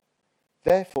heard.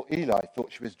 Therefore Eli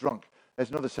thought she was drunk. There's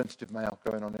another sensitive male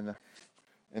going on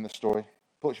in the story.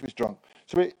 Thought she was drunk.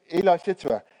 So Eli said to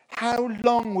her, how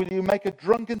long will you make a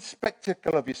drunken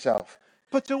spectacle of yourself?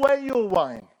 Put away your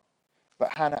wine.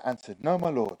 But Hannah answered, no, my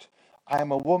lord, I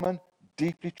am a woman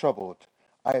deeply troubled.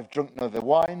 I have drunk neither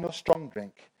wine nor strong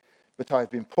drink, but I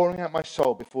have been pouring out my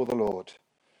soul before the Lord.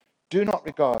 Do not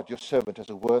regard your servant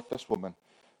as a worthless woman,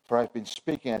 for I have been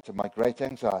speaking out of my great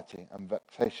anxiety and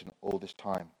vexation all this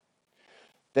time.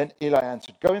 Then Eli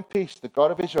answered, go in peace, the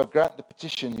God of Israel grant the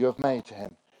petition you have made to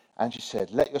him. And she said,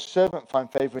 let your servant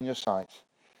find favor in your sight.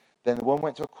 Then the woman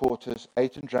went to her quarters,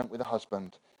 ate and drank with her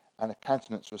husband, and her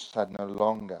countenance was sad no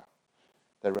longer.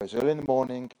 They rose early in the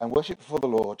morning and worshipped before the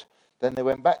Lord. Then they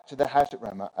went back to their house at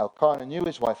Ramah. Elkanah knew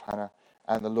his wife Hannah,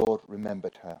 and the Lord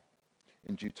remembered her.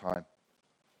 In due time,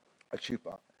 a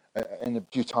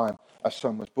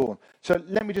son was born. So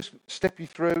let me just step you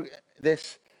through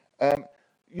this.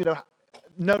 You know,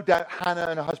 no doubt Hannah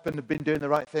and her husband have been doing the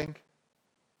right thing.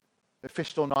 They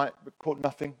fished all night but caught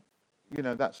nothing. You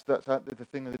know, that's the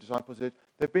thing that the disciples did.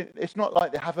 It's not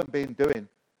like they haven't been doing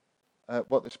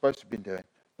what they're supposed to have been doing,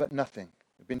 but nothing.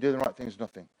 They've been doing the right things,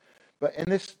 nothing. But in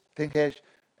this thing here,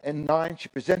 in 9, she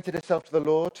presented herself to the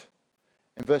Lord.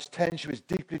 In verse 10, she was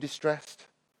deeply distressed.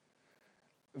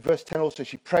 Verse 10 also,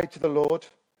 she prayed to the Lord.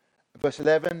 Verse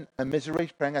 11, a misery,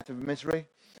 praying out of misery.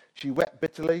 She wept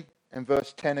bitterly. In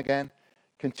verse 10 again,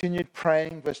 continued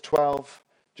praying. Verse 12,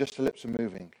 just her lips were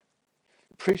moving.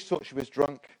 The priest thought she was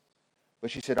drunk, but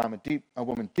she said, I'm a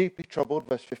woman deeply troubled.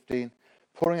 Verse 15,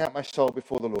 pouring out my soul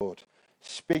before the Lord,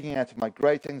 speaking out of my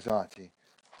great anxiety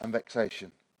and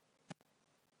vexation.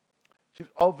 She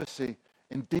was obviously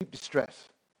in deep distress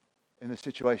in the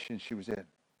situation she was in,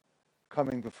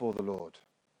 coming before the Lord.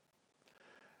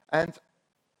 And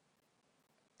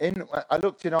I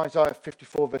looked in Isaiah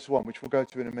 54 verse 1, which we'll go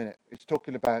to in a minute. It's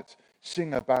talking about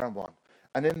sing a barren one.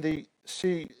 And in the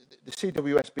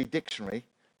CWSB dictionary,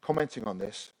 commenting on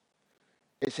this,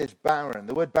 it says barren.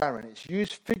 The word barren, it's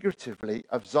used figuratively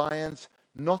of Zion's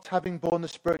not having borne the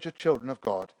spiritual children of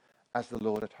God as the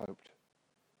Lord had hoped.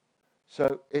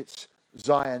 So it's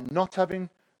Zion not having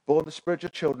borne the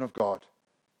spiritual children of God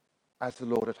as the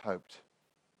Lord had hoped.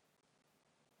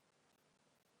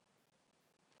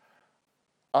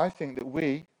 I think that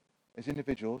we, as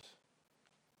individuals,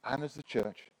 and as the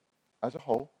church, as a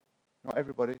whole, not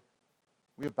everybody,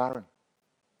 we are barren.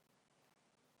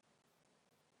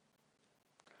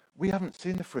 We haven't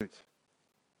seen the fruit,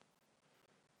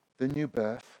 the new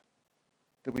birth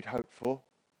that we'd hoped for,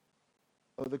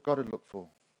 or that God had looked for.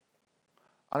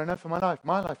 I don't know for my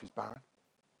life is barren.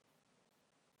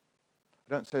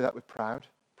 I don't say that with pride,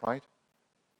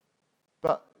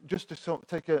 but just to sort of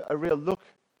take a real look,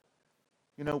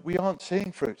 we aren't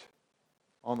seeing fruit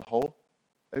on the whole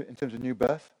in terms of new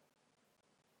birth,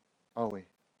 are we?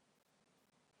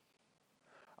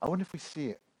 I wonder if we see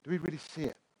it. Do we really see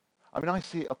it? I mean, I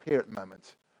see it up here at the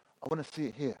moment. I want to see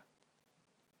it here.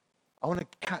 I want to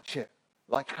catch it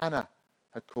like Hannah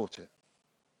had caught it.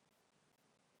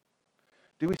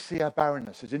 Do we see our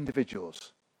barrenness as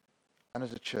individuals and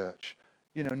as a church?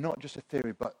 Not just a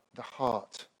theory, but the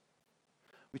heart.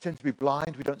 We tend to be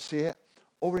blind, we don't see it,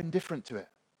 or we're indifferent to it.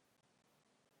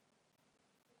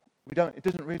 It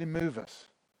doesn't really move us.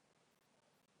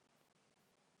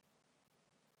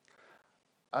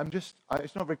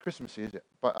 It's not very Christmassy, is it?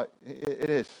 But it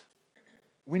is.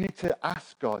 We need to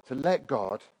ask God, to let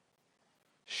God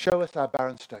show us our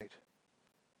barren state,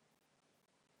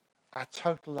 our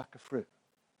total lack of fruit.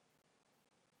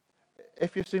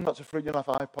 If you've seen lots of fruit in your life,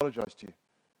 I apologize to you.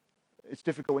 It's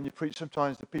difficult when you preach.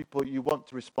 Sometimes the people you want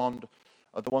to respond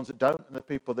are the ones that don't, and the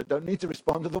people that don't need to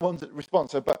respond are the ones that respond.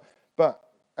 So, but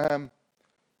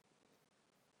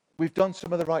we've done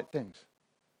some of the right things.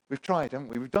 We've tried, haven't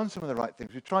we? We've done some of the right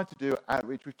things. We've tried to do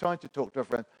outreach. We've tried to talk to our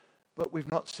friends, but we've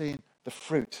not seen the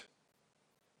fruit.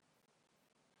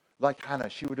 Like Hannah,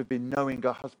 she would have been knowing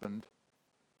her husband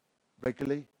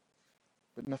regularly,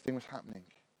 but nothing was happening.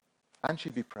 And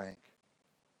she'd be praying.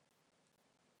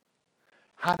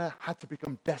 Hannah had to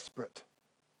become desperate.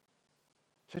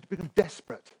 She had to become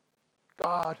desperate.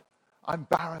 God, I'm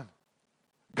barren.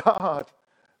 God,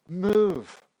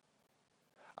 move.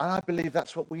 And I believe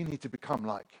that's what we need to become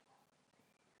like.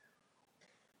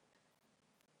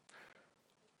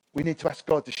 We need to ask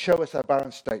God to show us our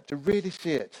barren state, to really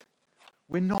see it.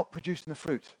 We're not producing the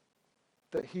fruit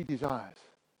that he desires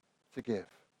to give.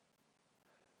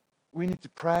 We need to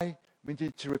pray. We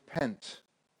need to repent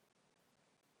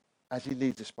as he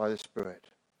leads us by the Spirit.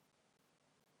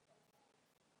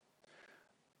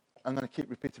 I'm going to keep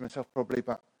repeating myself probably,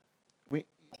 but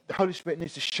the Holy Spirit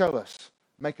needs to show us,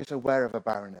 make us aware of our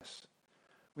barrenness.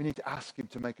 We need to ask him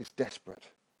to make us desperate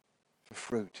for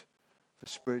fruit, for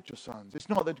spiritual sons. It's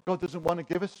not that God doesn't want to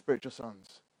give us spiritual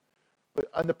sons,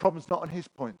 and the problem's not on his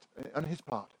part.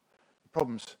 The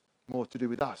problem's more to do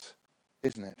with us,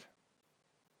 isn't it?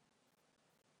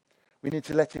 We need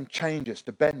to let him change us,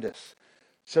 to bend us,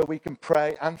 so we can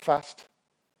pray and fast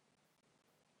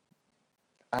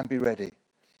and be ready.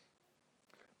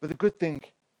 But the good thing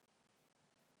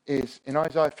is, in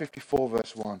Isaiah 54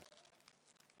 verse 1,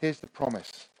 here's the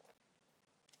promise.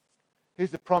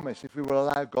 Here's the promise if we will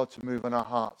allow God to move in our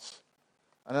hearts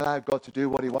and allow God to do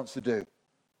what he wants to do.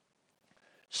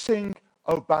 Sing,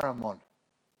 O barren one.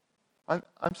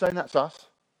 I'm saying that's us.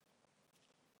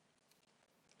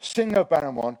 Sing, O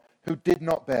barren one, who did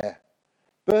not bear.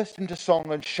 Burst into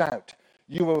song and shout,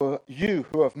 you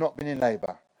who have not been in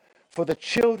labor. For the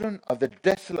children of the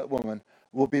desolate woman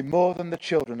will be more than the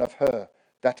children of her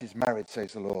that is married,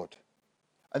 says the Lord.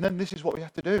 And then this is what we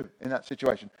have to do in that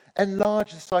situation.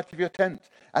 Enlarge the site of your tent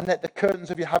and let the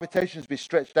curtains of your habitations be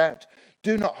stretched out.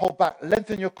 Do not hold back.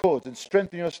 Lengthen your cords and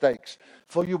strengthen your stakes,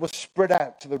 for you will spread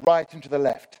out to the right and to the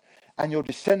left, and your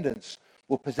descendants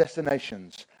will possess the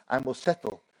nations and will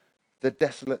settle the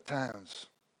desolate towns.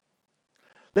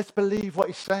 Let's believe what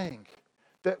he's saying,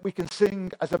 that we can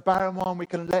sing as a barren one, we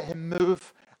can let him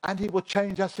move, and he will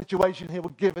change our situation. He will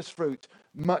give us fruit,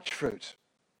 much fruit.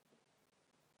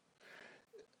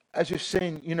 As you've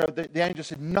seen, the angel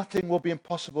said, nothing will be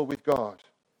impossible with God.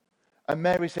 And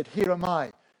Mary said, here am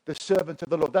I, the servant of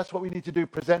the Lord. That's what we need to do,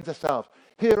 present ourselves.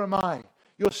 Here am I,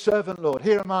 your servant, Lord.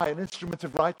 Here am I, an instrument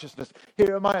of righteousness.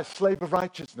 Here am I, a slave of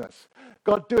righteousness.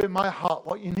 God, do in my heart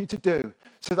what you need to do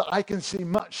so that I can see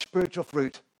much spiritual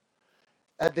fruit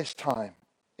at this time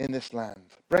in this land.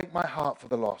 Break my heart for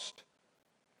the lost,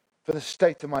 for the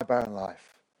state of my barren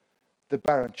life, the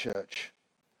barren church.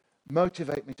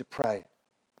 Motivate me to pray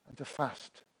and to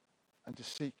fast and to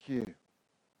seek you.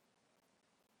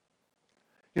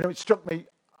 It struck me,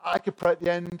 I could pray at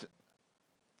the end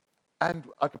and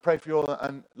I could pray for you all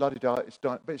and la-di-da, it's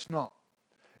done. But it's not.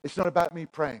 It's not about me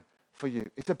praying for you.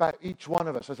 It's about each one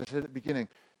of us, as I said at the beginning,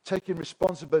 taking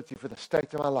responsibility for the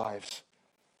state of our lives.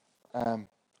 And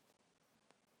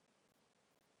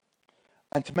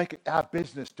to make it our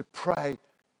business to pray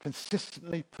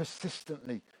consistently,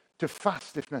 persistently, to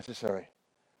fast if necessary,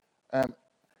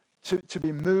 to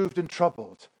be moved and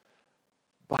troubled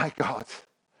by God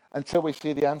until we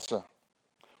see the answer.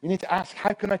 We need to ask,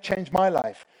 how can I change my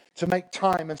life to make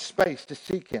time and space to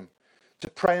seek him, to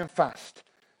pray and fast,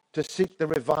 to seek the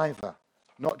reviver,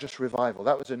 not just revival.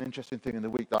 That was an interesting thing in the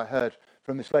week that I heard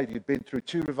from this lady who'd been through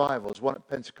 2 revivals, one at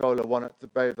Pensacola, one at the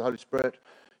Bay of the Holy Spirit.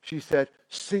 She said,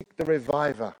 seek the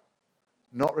reviver,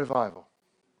 not revival.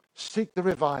 Seek the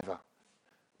reviver.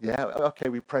 Yeah, okay,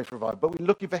 we pray for revival, but we're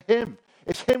looking for him.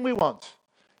 It's him we want.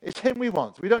 It's him we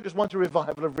want. We don't just want a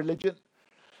revival of religion.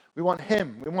 We want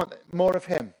him. We want more of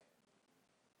him.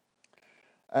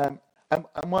 And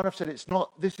what I've said,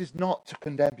 this is not to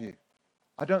condemn you.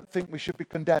 I don't think we should be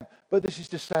condemned. But this is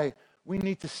to say, we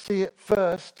need to see it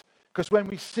first, because when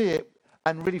we see it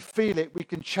and really feel it, we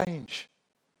can change.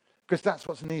 Because that's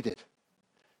what's needed.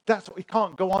 That's what we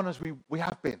can't go on as we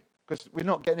have been, because we're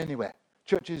not getting anywhere.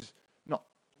 Church is not,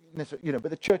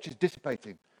 but the church is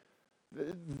dissipating.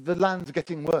 The land's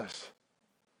getting worse.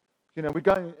 We're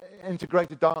going into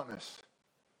greater darkness.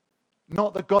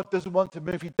 Not that God doesn't want to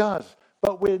move, he does.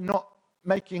 But we're not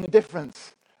making a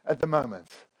difference at the moment.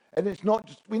 And it's not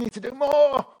just, we need to do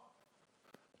more.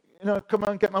 Come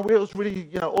on, get my wheels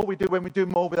really, all we do when we do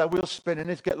more with our wheels spinning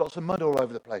is get lots of mud all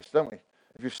over the place, don't we?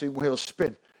 If you've seen wheels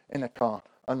spin in a car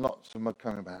and lots of mud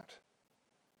coming about.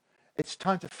 It's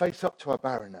time to face up to our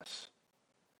barrenness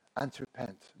and to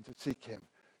repent and to seek him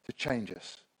to change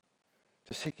us,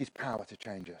 to seek his power to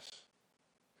change us.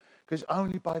 Because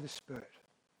only by the Spirit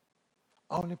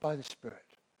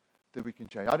that we can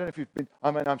change. I don't know if you've been,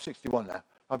 I'm 61 now.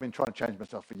 I've been trying to change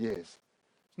myself for years.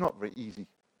 It's not very easy.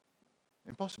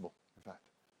 Impossible, in fact.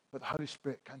 But the Holy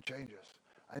Spirit can change us.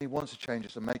 And he wants to change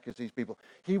us and make us these people.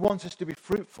 He wants us to be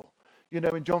fruitful.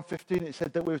 In John 15 it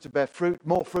said that we were to bear fruit, and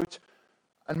more fruit.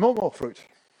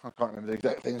 I can't remember the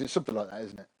exact things. It's something like that,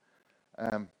 isn't it?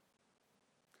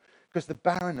 Because the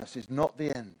barrenness is not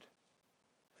the end.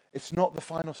 It's not the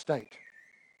final state.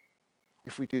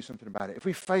 If we do something about it. If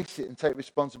we face it and take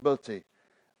responsibility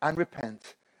and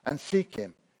repent and seek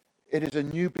him, it is a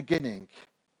new beginning.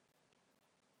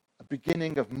 A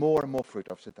beginning of more and more fruit.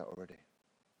 I've said that already.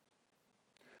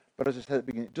 But as I said at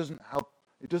the beginning,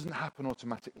 it doesn't happen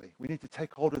automatically. We need to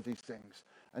take hold of these things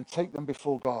and take them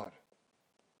before God.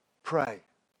 Pray.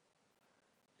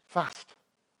 Fast.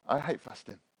 I hate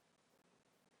fasting.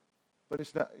 But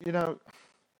it's not,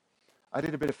 I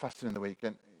did a bit of fasting in the week,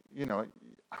 and,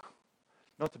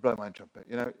 not to blow my own trumpet,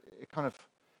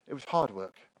 it was hard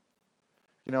work.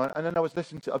 And then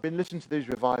I've been listening to these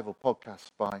revival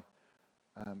podcasts by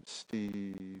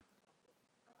Steve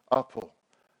Uppal.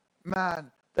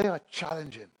 Man, they are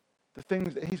challenging. The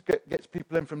things that he gets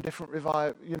people in from different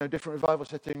revival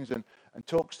settings and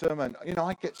talks to them. And,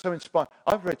 I get so inspired.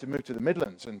 I've ready to move to the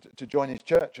Midlands and to join his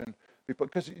church and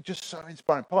because it's just so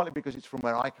inspiring, partly because it's from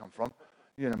where I come from,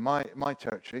 my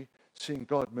territory, seeing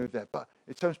God move there. But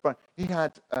it's so inspiring. He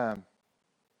had,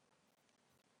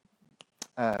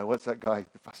 what's that guy,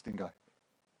 the fasting guy?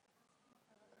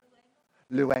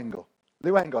 Lou Engle.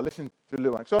 Listen to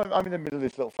Lou Engle. So I'm in the middle of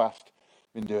this little fast,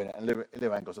 been doing it, and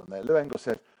Lou Engle's on there. Lou Engle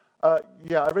said, I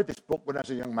read this book when I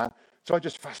was a young man, so I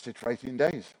just fasted for 18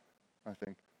 days. I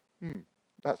think,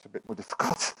 that's a bit more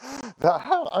difficult.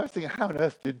 I was thinking, how on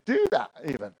earth do you do that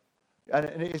even? And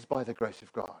it is by the grace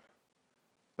of God.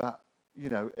 But,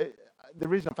 the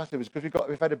reason I'm fasting was because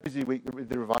we've had a busy week with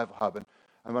the Revival Hub,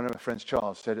 and one of my friends,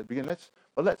 Charles, said at the beginning,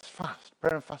 let's fast.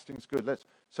 Prayer and fasting is good.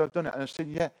 So I've done it, and I've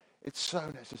seen, it's so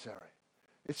necessary.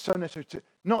 It's so necessary to,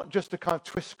 not just to kind of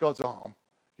twist God's arm.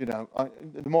 The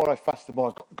more I fast, the more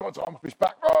I've got God's arm up his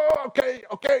back. Oh,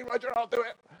 okay, Roger, I'll do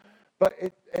it. But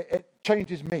it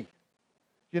changes me.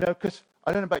 Because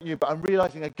I don't know about you, but I'm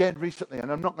realizing again recently,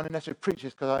 and I'm not going to necessarily preach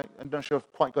this because I'm not sure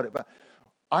I've quite got it, but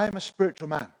I am a spiritual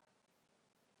man.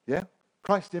 Yeah?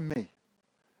 Christ in me,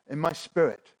 in my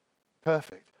spirit,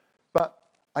 perfect. But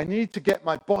I need to get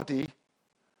my body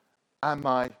and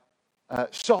my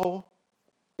soul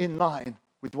in line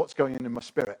with what's going on in my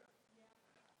spirit.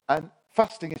 And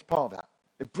fasting is part of that.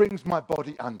 It brings my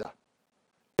body under.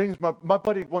 My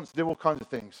body wants to do all kinds of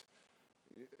things.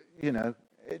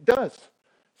 It does.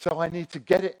 So I need to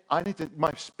get it.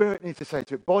 My spirit needs to say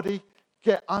to it, body,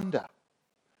 get under.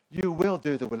 You will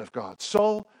do the will of God.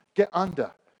 Soul, get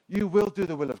under. You will do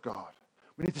the will of God.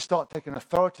 We need to start taking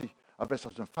authority of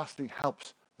ourselves, and fasting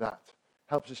helps that.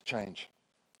 Helps us change.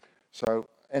 So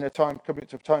coming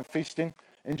to a time feasting,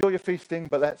 enjoy your feasting,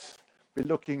 but let's be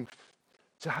looking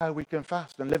to how we can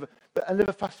fast and live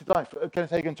a fasted life.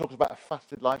 Kenneth Hagin talks about a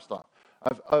fasted lifestyle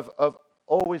of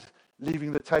always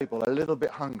leaving the table a little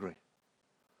bit hungry.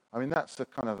 I mean, that's a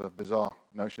kind of a bizarre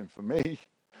notion for me.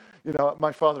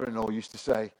 My father-in-law used to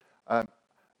say,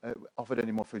 offered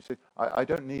any more food, said, I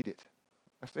don't need it.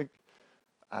 I think,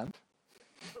 and?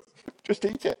 Just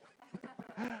eat it.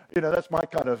 That's my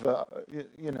kind of,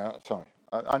 sorry.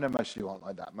 I know most of you aren't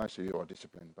like that. Most of you are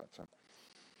disciplined, but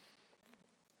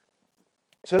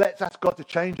So let's ask God to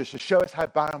change us, to show us how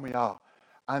barren we are,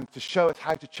 and to show us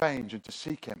how to change and to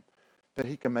seek him, that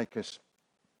he can make us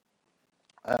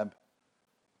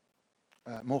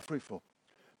more fruitful.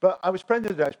 But I was praying the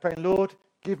other day, I was praying, Lord,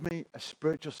 give me a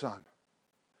spiritual son.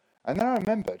 And then I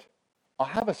remembered, I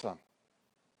have a son.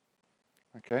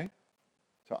 Okay?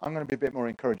 So I'm going to be a bit more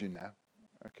encouraging now.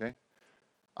 Okay?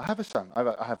 I have a son.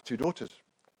 I have two daughters.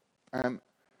 And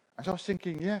so I was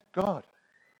thinking, yeah, God,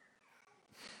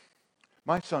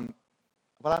 my son,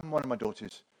 well, I'm one of my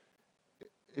daughters,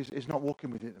 is not walking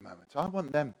with you at the moment. So I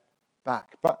want them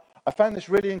back. But I found this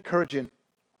really encouraging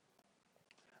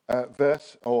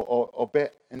verse or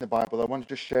bit in the Bible I want to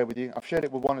just share with you. I've shared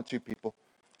it with one or two people.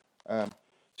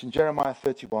 It's in Jeremiah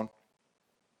 31.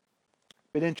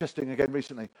 Been interesting again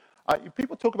recently.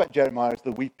 People talk about Jeremiah as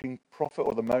the weeping prophet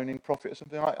or the moaning prophet or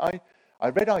something. I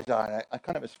read Isaiah, I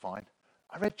kind of was fine.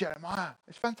 I read Jeremiah.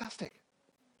 It's fantastic.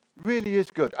 Really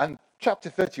is good. And chapter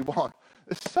 31,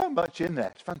 there's so much in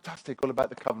there. It's fantastic, all about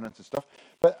the covenant and stuff.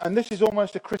 And this is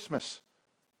almost a Christmas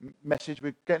message.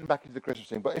 We're getting back into the Christmas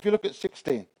thing. But if you look at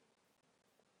 16,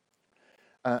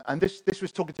 and this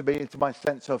was talking to me into my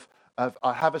sense of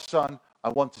I have a son, I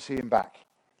want to see him back.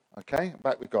 Okay,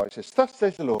 back with God. It says, thus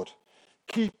says the Lord,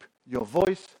 keep your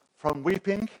voice from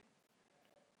weeping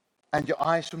and your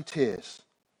eyes from tears,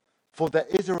 for there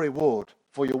is a reward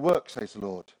for your work, says the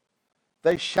Lord.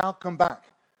 They shall come back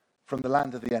from the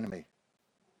land of the enemy.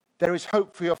 There is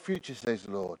hope for your future, says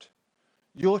the Lord.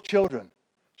 Your children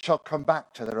shall come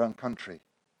back to their own country.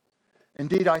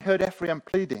 Indeed, I heard Ephraim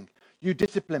pleading, you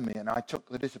disciplined me, and I took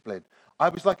the discipline. I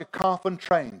was like a calf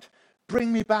untrained.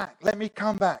 Bring me back, let me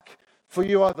come back, for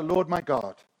you are the Lord my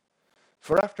God.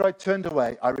 For after I turned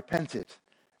away, I repented,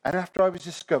 and after I was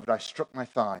discovered, I struck my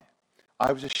thigh.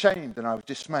 I was ashamed and I was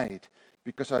dismayed,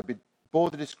 because I bore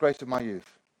the disgrace of my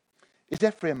youth. Is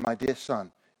Ephraim my dear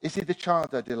son? Is he the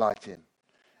child I delight in?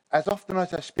 As often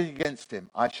as I speak against him,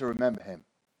 I shall remember him.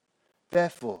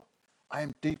 Therefore, I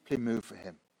am deeply moved for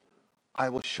him. I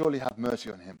will surely have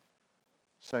mercy on him,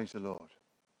 says the Lord.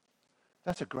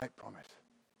 That's a great promise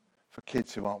for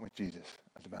kids who aren't with Jesus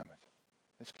at the moment.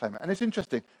 Let's claim it. And it's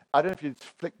interesting. I don't know if you'd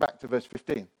flick back to verse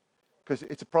 15, because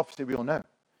it's a prophecy we all know.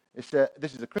 This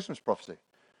is a Christmas prophecy.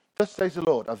 Thus says the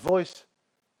Lord, a voice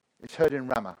is heard in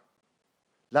Ramah,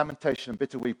 lamentation and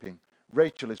bitter weeping.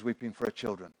 Rachel is weeping for her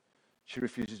children. She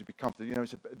refuses to be comforted. You know,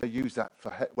 they use that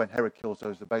for when Herod kills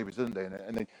the babies, doesn't they?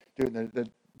 And they do it in the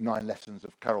 9 lessons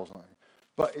of carols.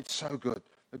 But it's so good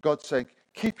that God's saying,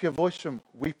 keep your voice from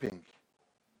weeping.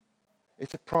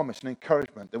 It's a promise, an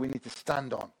encouragement that we need to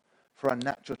stand on for our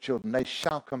natural children. They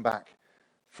shall come back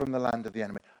from the land of the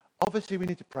enemy. Obviously, we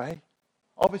need to pray.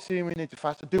 Obviously, we need to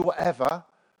fast, do whatever,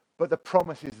 but the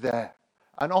promise is there.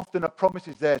 And often a promise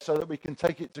is there so that we can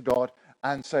take it to God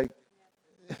and say,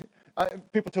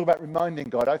 people talk about reminding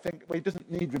God. I think he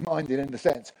doesn't need reminding in the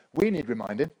sense. We need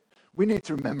reminding. We need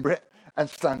to remember it and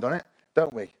stand on it,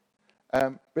 don't we?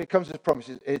 But it comes as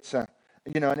promises. It's, and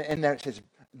in there it says,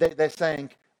 they're saying,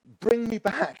 bring me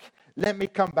back. Let me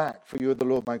come back, for you are the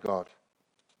Lord my God.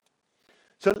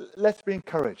 So let's be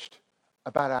encouraged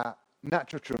about our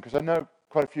natural children, because I know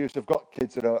quite a few of us have got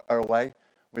kids that are away.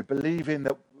 We believe in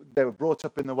that they were brought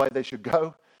up in the way they should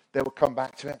go. They will come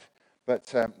back to it.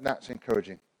 But that's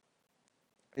encouraging,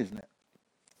 isn't it?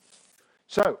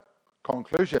 So,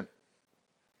 conclusion.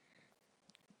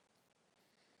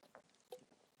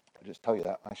 I'll just tell you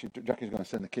that. Actually, Jackie's going to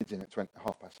send the kids in at 5:30,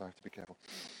 so I have to be careful.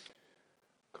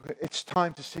 It's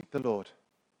time to seek the Lord.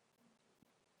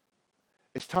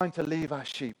 It's time to leave our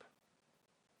sheep.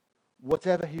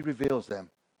 Whatever he reveals them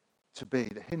to be,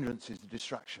 the hindrances, the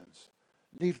distractions,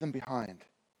 leave them behind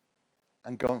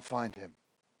and go and find him.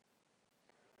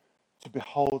 To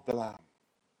behold the Lamb.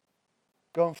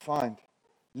 Go and find.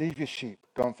 Leave your sheep.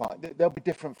 Go and find. They'll be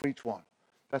different for each one.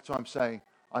 That's why I'm saying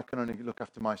I can only look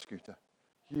after my scooter.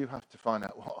 You have to find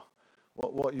out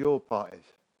what your part is.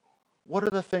 What are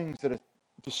the things that are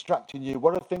distracting you?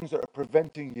 What are the things that are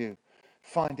preventing you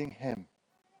finding him?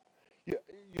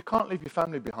 You can't leave your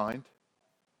family behind.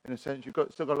 In a sense, you've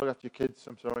still got to look after your kids.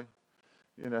 I'm sorry.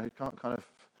 You can't kind of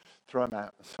throw them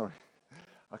out. Sorry.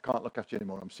 I can't look after you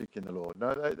anymore. I'm seeking the Lord.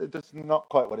 No, that's not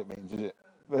quite what it means, is it?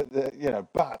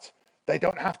 But they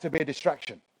don't have to be a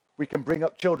distraction. We can bring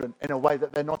up children in a way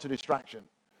that they're not a distraction,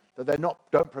 that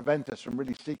don't prevent us from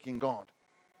really seeking God.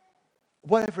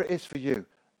 Whatever it is for you,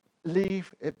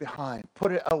 leave it behind.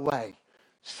 Put it away.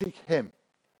 Seek him.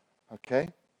 Okay?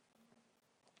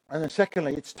 And then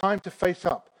secondly, it's time to face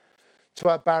up to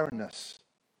our barrenness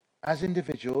as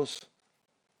individuals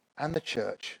and the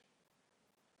church.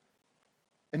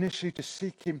 Initially, to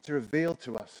seek him to reveal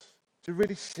to us, to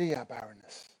really see our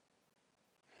barrenness.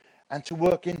 and to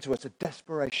work into us a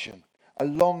desperation, a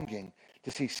longing to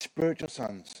see spiritual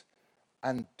sons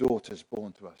and daughters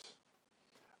born to us.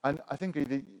 And I think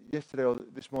either yesterday or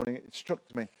this morning it struck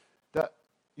me that,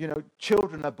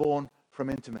 children are born from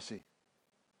intimacy.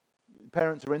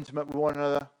 Parents are intimate with one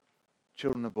another,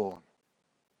 children are born.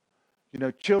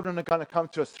 Children are going to come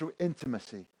to us through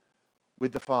intimacy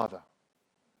with the Father.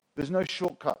 There's no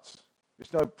shortcuts.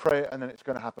 There's no prayer and then it's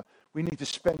going to happen. We need to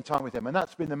spend time with him. And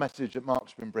that's been the message that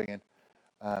Mark's been bringing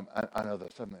and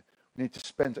others, haven't they? We need to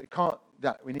spend,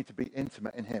 we need to be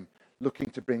intimate in him, looking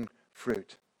to bring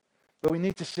fruit. But we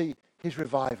need to see his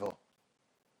revival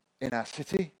in our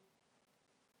city,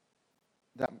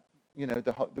 that,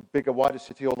 the bigger, wider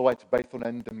city all the way to Bethel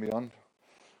End and beyond.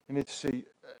 We need to see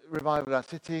revival in our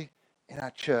city, in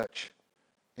our church,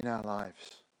 in our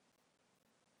lives.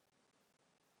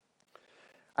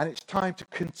 And it's time to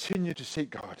continue to seek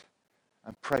God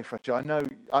and pray for our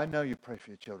children. I know you pray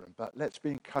for your children, but let's be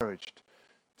encouraged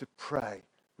to pray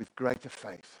with greater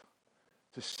faith,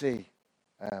 to see.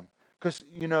 Because,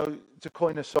 to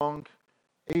coin a song,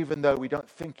 even though we don't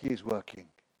think he's working,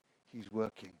 he's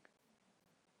working.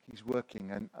 He's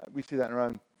working. And we see that in our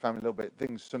own family a little bit.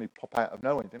 Things suddenly pop out of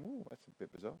nowhere and you think, oh, that's a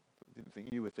bit bizarre. I didn't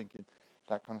think you were thinking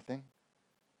that kind of thing.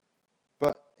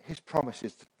 But his promise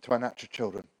is to our natural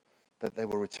children that they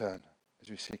will return as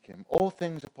we seek him. All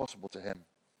things are possible to him.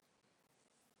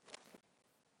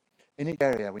 In each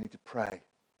area, we need to pray.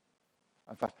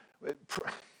 In fact, the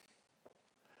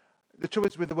trouble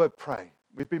is with the word pray.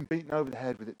 We've been beaten over the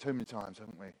head with it too many times,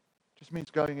 haven't we? It just means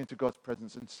going into God's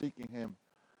presence and seeking him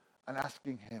and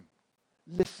asking him,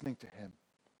 listening to him.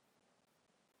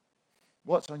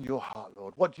 What's on your heart,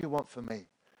 Lord? What do you want for me?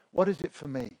 What is it for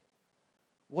me?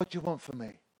 What do you want for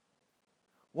me?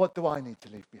 What do I need to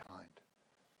leave behind?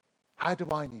 How do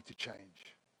I need to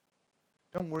change?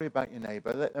 Don't worry about your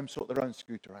neighbour. Let them sort their own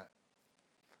scooter out.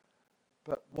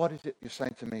 But what is it you're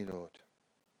saying to me, Lord?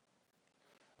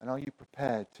 And are you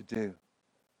prepared to do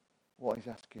what he's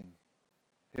asking?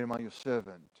 Here am I, your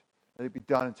servant. Let it be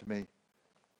done unto me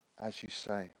as you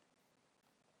say.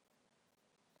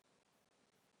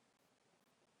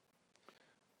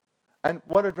 And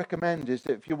what I'd recommend is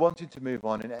that if you're wanting to move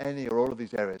on in any or all of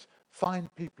these areas,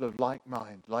 find people of like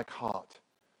mind, like heart,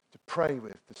 to pray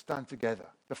with, to stand together,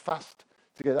 to fast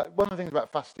together. One of the things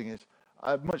about fasting is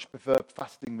I much prefer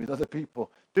fasting with other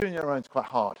people. Doing it on your own is quite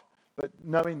hard, but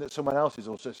knowing that someone else is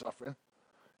also suffering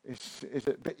is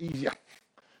a bit easier.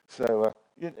 So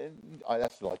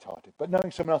that's light-hearted. But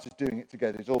knowing someone else is doing it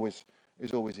together is always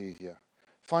easier.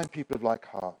 Find people of like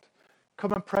heart.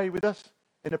 Come and pray with us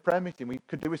in a prayer meeting. We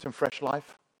could do with some fresh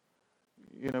life.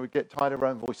 We get tired of our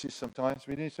own voices sometimes.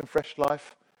 We need some fresh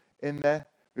life in there.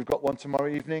 We've got one tomorrow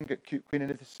evening at Queen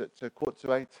Elizabeth at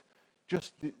 7:45.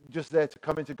 Just there to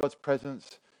come into God's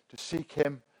presence, to seek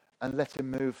him and let him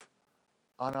move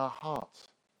on our hearts.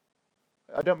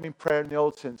 I don't mean prayer in the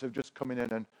old sense of just coming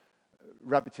in and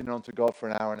rabbiting onto God for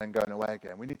an hour and then going away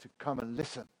again. We need to come and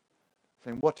listen,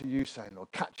 saying, what are you saying,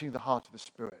 Lord? Catching the heart of the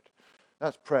Spirit.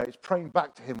 That's prayer. It's praying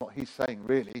back to him what he's saying,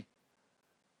 really,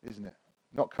 isn't it?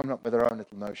 Not coming up with our own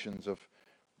little notions of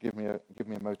give me a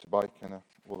motorbike and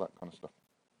all that kind of stuff.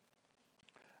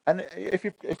 And if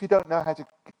you don't know how to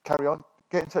carry on,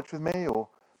 get in touch with me or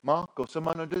Mark or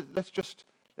someone. And let's just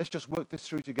work this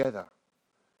through together.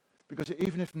 Because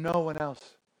even if no one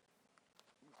else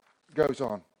goes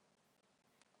on,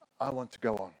 I want to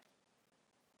go on.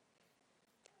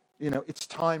 It's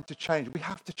time to change. We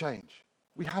have to change.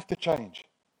 We have to change.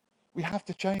 We have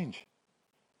to change.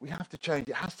 We have to change.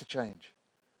 It has to change.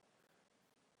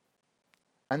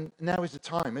 And now is the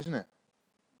time, isn't it?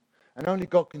 And only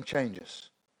God can change us.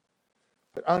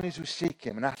 But only as we seek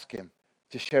him and ask him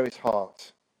to share his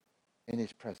heart in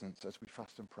his presence as we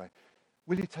fast and pray.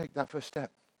 Will you take that first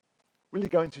step? Will you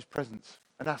go into his presence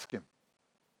and ask him?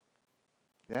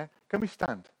 Yeah? Can we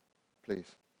stand,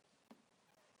 please?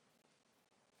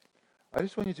 I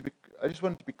just want you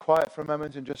to be quiet for a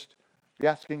moment and just be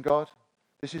asking God.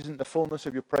 This isn't the fullness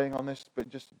of your praying on this, but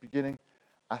just the beginning,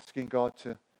 asking God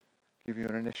to give you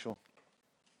an initial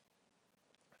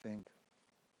thing.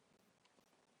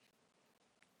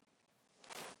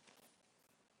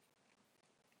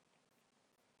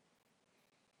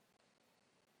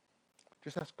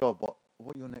 Just ask God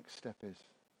what your next step is.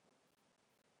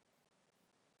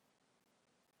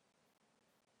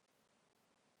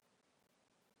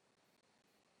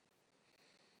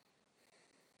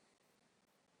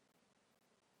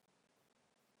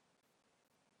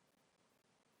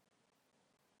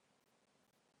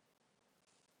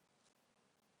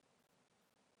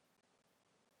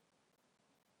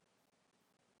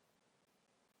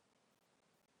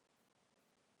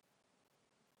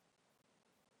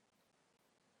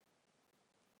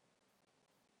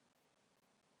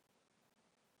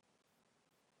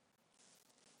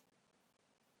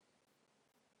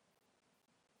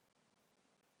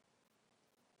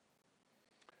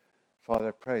 Father,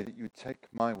 I pray that you would take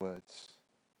my words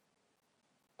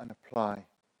and apply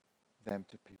them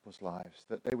to people's lives,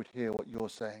 that they would hear what you're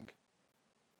saying.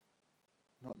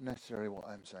 Not necessarily what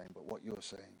I'm saying, but what you're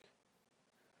saying.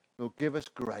 Lord, give us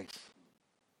grace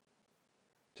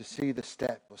to see the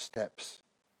steps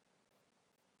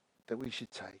that we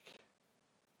should take,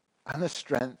 and the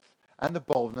strength and the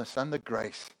boldness and the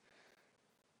grace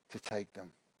to take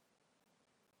them,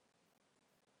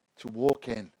 to walk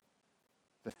in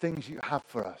the things you have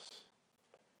for us,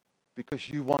 because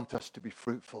you want us to be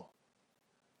fruitful.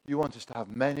 You want us to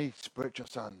have many spiritual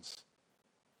sons,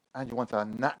 and you want our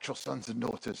natural sons and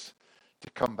daughters to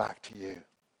come back to you.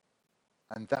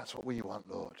 And that's what we want,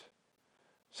 Lord.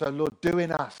 So, Lord, do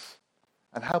in us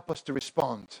and help us to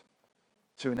respond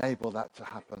to enable that to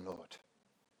happen, Lord.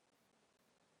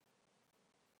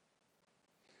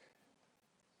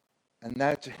 And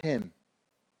now to him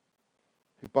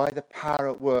who by the power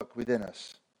at work within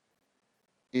us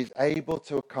is able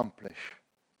to accomplish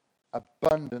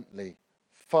abundantly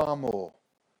far more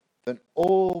than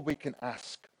all we can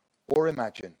ask or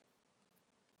imagine.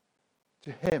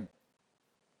 To him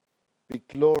be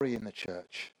glory in the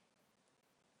church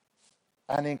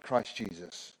and in Christ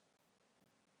Jesus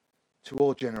to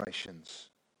all generations,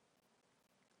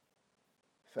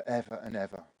 forever and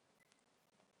ever.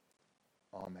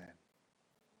 Amen.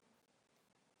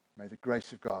 May the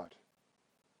grace of God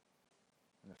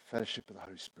and the fellowship of the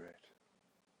Holy Spirit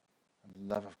and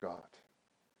the love of God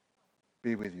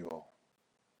be with you all.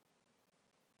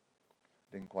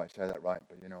 Didn't quite say that right,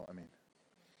 but you know what I mean.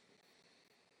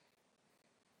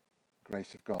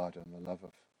 Grace of God and the love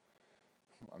of,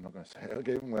 I'm not going to say it, it'll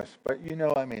get even worse, but you know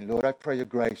what I mean. Lord, I pray your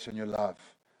grace and your love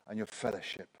and your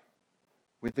fellowship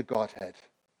with the Godhead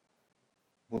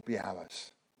will be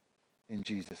ours. In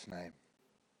Jesus' name.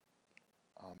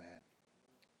 Amen.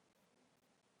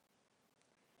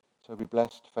 So be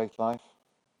blessed, Faith Life.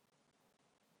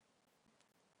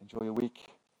 Enjoy your week.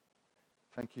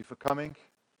 Thank you for coming.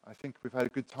 I think we've had a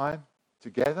good time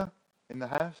together in the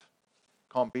house.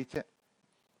 Can't beat it.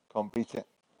 Can't beat it.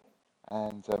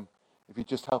 And if you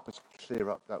just help us clear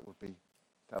up, that would be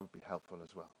helpful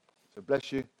as well. So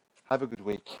bless you. Have a good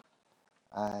week.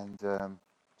 And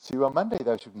see you on Monday,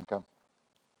 those who can come.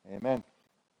 Amen.